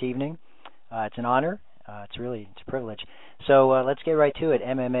again this evening. It's an honor. It's a privilege. So let's get right to it.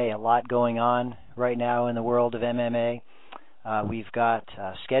 MMA, a lot going on right now in the world of MMA. We've got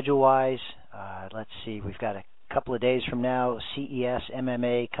schedule-wise, let's see, we've got a couple of days from now, CES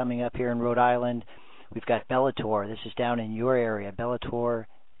MMA coming up here in Rhode Island. We've got Bellator. This is down in your area, Bellator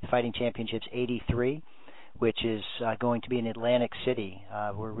Fighting Championships 83, which is going to be in Atlantic City.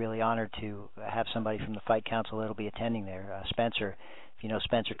 We're really honored to have somebody from the Fight Council that'll be attending there, Spencer. If you know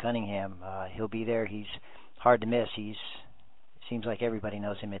Spencer Cunningham, he'll be there. He's hard to miss. Seems like everybody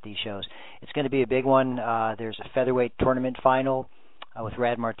knows him at these shows. It's going to be a big one. There's a featherweight tournament final with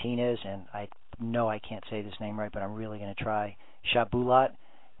Rad Martinez, and I know I can't say this name right, but I'm really going to try. Shabulat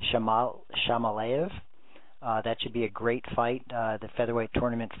Shamalaev. That should be a great fight. The featherweight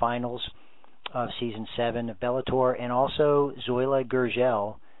tournament finals of Season 7 of Bellator, and also Zoila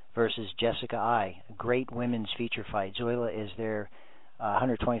Gurgel versus Jessica Ai. A great women's feature fight. Zoila is their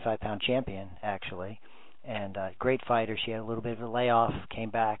 125-pound champion, actually, and great fighter. She had a little bit of a layoff, came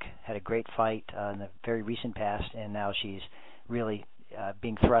back, had a great fight in the very recent past, and now she's really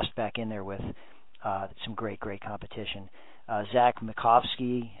being thrust back in there with some great competition. Zach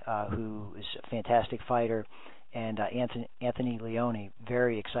Makovsky, who is a fantastic fighter, and Anthony Leone,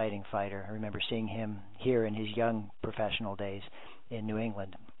 very exciting fighter. I remember seeing him here in his young professional days in New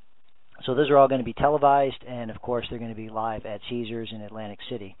England. So those are all going to be televised, and of course they're going to be live at Caesars in Atlantic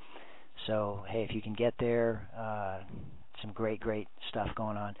City. So, hey, if you can get there, some great stuff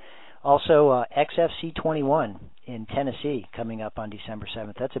going on. Also, XFC 21 in Tennessee coming up on December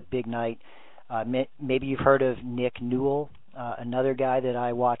 7th. That's a big night. Maybe you've heard of Nick Newell, another guy that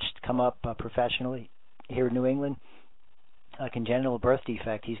I watched come up professionally here in New England. A congenital birth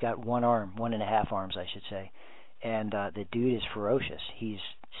defect. He's got one arm, 1.5 arms, I should say. And the dude is ferocious. He's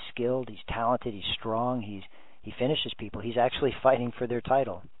skilled, he's talented, he's strong, he finishes people. He's actually fighting for their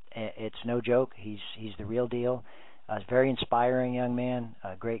title. It's no joke. He's the real deal. Very inspiring young man,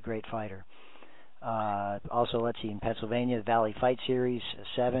 a great fighter. Also, let's see, in Pennsylvania, the Valley Fight Series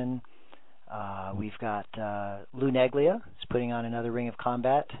 7. We've got Lou Neglia is putting on another Ring of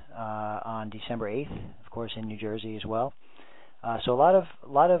Combat on December 8th, of course, in New Jersey as well. So a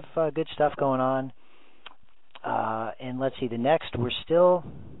lot of good stuff going on. And let's see, the next we're still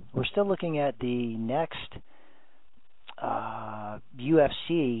looking at the next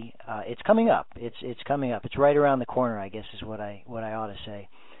UFC. It's coming up. It's coming up. It's right around the corner, I guess, is what I ought to say.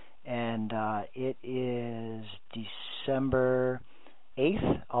 And it is December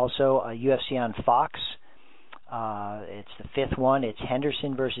 8th. Also, a UFC on Fox. It's the 5th one. It's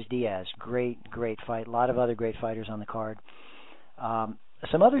Henderson versus Diaz. Great fight. A lot of other great fighters on the card.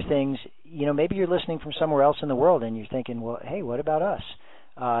 Some other things, maybe you're listening from somewhere else in the world and you're thinking, well, hey, what about us?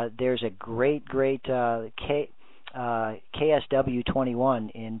 There's a great KSW 21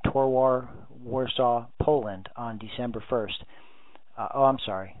 in Torwar, Warsaw, Poland on December 1st. I'm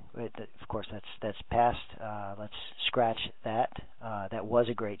sorry. Of course, that's past. Let's scratch that. That was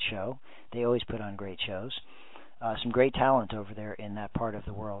a great show. They always put on great shows. Some great talent over there in that part of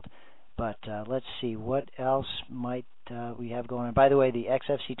the world. But let's see, what else might we have going on? By the way, the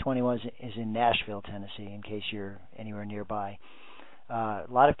XFC 21 is in Nashville, Tennessee, in case you're anywhere nearby. A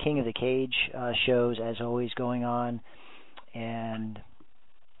lot of King of the Cage shows, as always, going on, and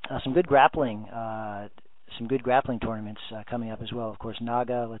some good grappling tournaments coming up as well. Of course,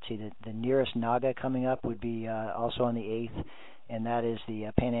 Naga. Let's see, the nearest Naga coming up would be also on the 8th, and that is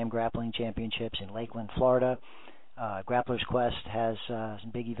the Pan Am Grappling Championships in Lakeland, Florida. Grappler's Quest has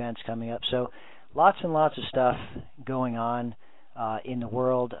some big events coming up. So lots and lots of stuff going on in the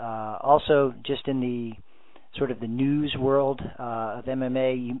world. Also, just in the sort of the news world of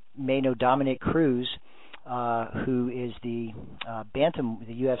MMA, you may know Dominic Cruz who is the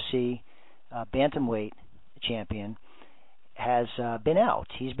UFC bantamweight champion, has been out.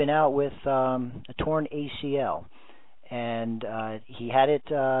 He's been out with a torn ACL, and he had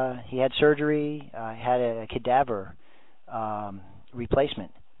surgery, had a cadaver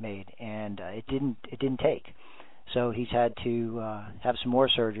replacement made, and it didn't take. So he's had to have some more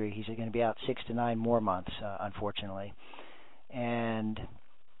surgery. He's going to be out 6 to 9 more months, unfortunately. And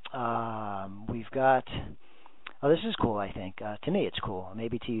we've got, this is cool, I think. To me, it's cool.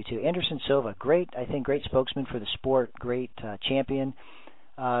 Maybe to you, too. Anderson Silva, great spokesman for the sport, great champion.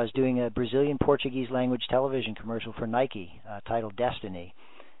 Is doing a Brazilian Portuguese language television commercial for Nike titled Destiny.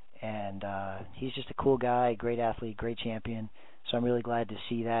 And he's just a cool guy, great athlete, great champion. So I'm really glad to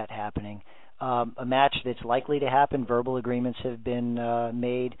see that happening. A match that's likely to happen, verbal agreements have been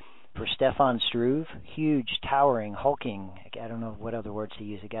made for Stefan Struve, huge, towering, hulking, I don't know what other words to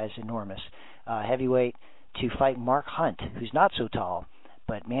use, the guy's enormous, heavyweight, to fight Mark Hunt, who's not so tall,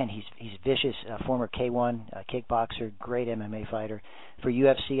 but man, he's vicious, former K1 kickboxer, great MMA fighter, for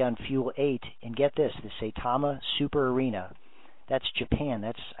UFC on Fuel 8, and get this, the Saitama Super Arena, that's Japan,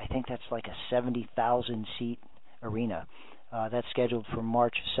 I think that's like a 70,000 seat arena. That's scheduled for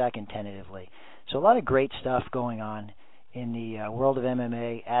March 2nd, tentatively. So a lot of great stuff going on in the world of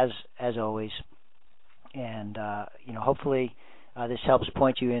MMA, as always. And hopefully this helps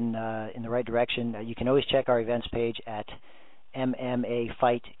point you in the right direction. You can always check our events page at MMA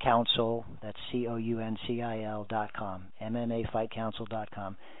Fight Council. That's COUNCIL.com.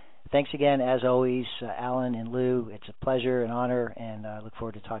 MMAFightCouncil.com. Thanks again, as always, Alan and Lou. It's a pleasure and honor, and I look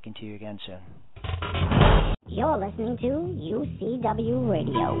forward to talking to you again soon. You're listening to UCW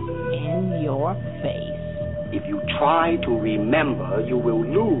Radio, in your face. If you try to remember, you will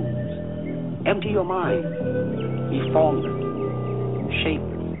lose. Empty your mind. Be formless,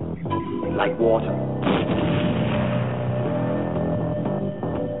 shapeless, like water.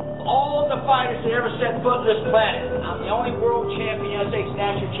 All the fighters that ever set foot on this planet, I'm the only world champion, United States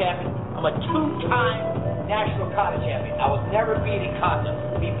national champion. I'm a 2-time national kata champion. I was never beating kata.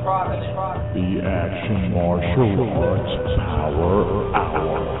 Be proud of it. The Action Martial Arts Power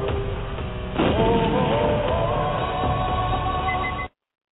Hour.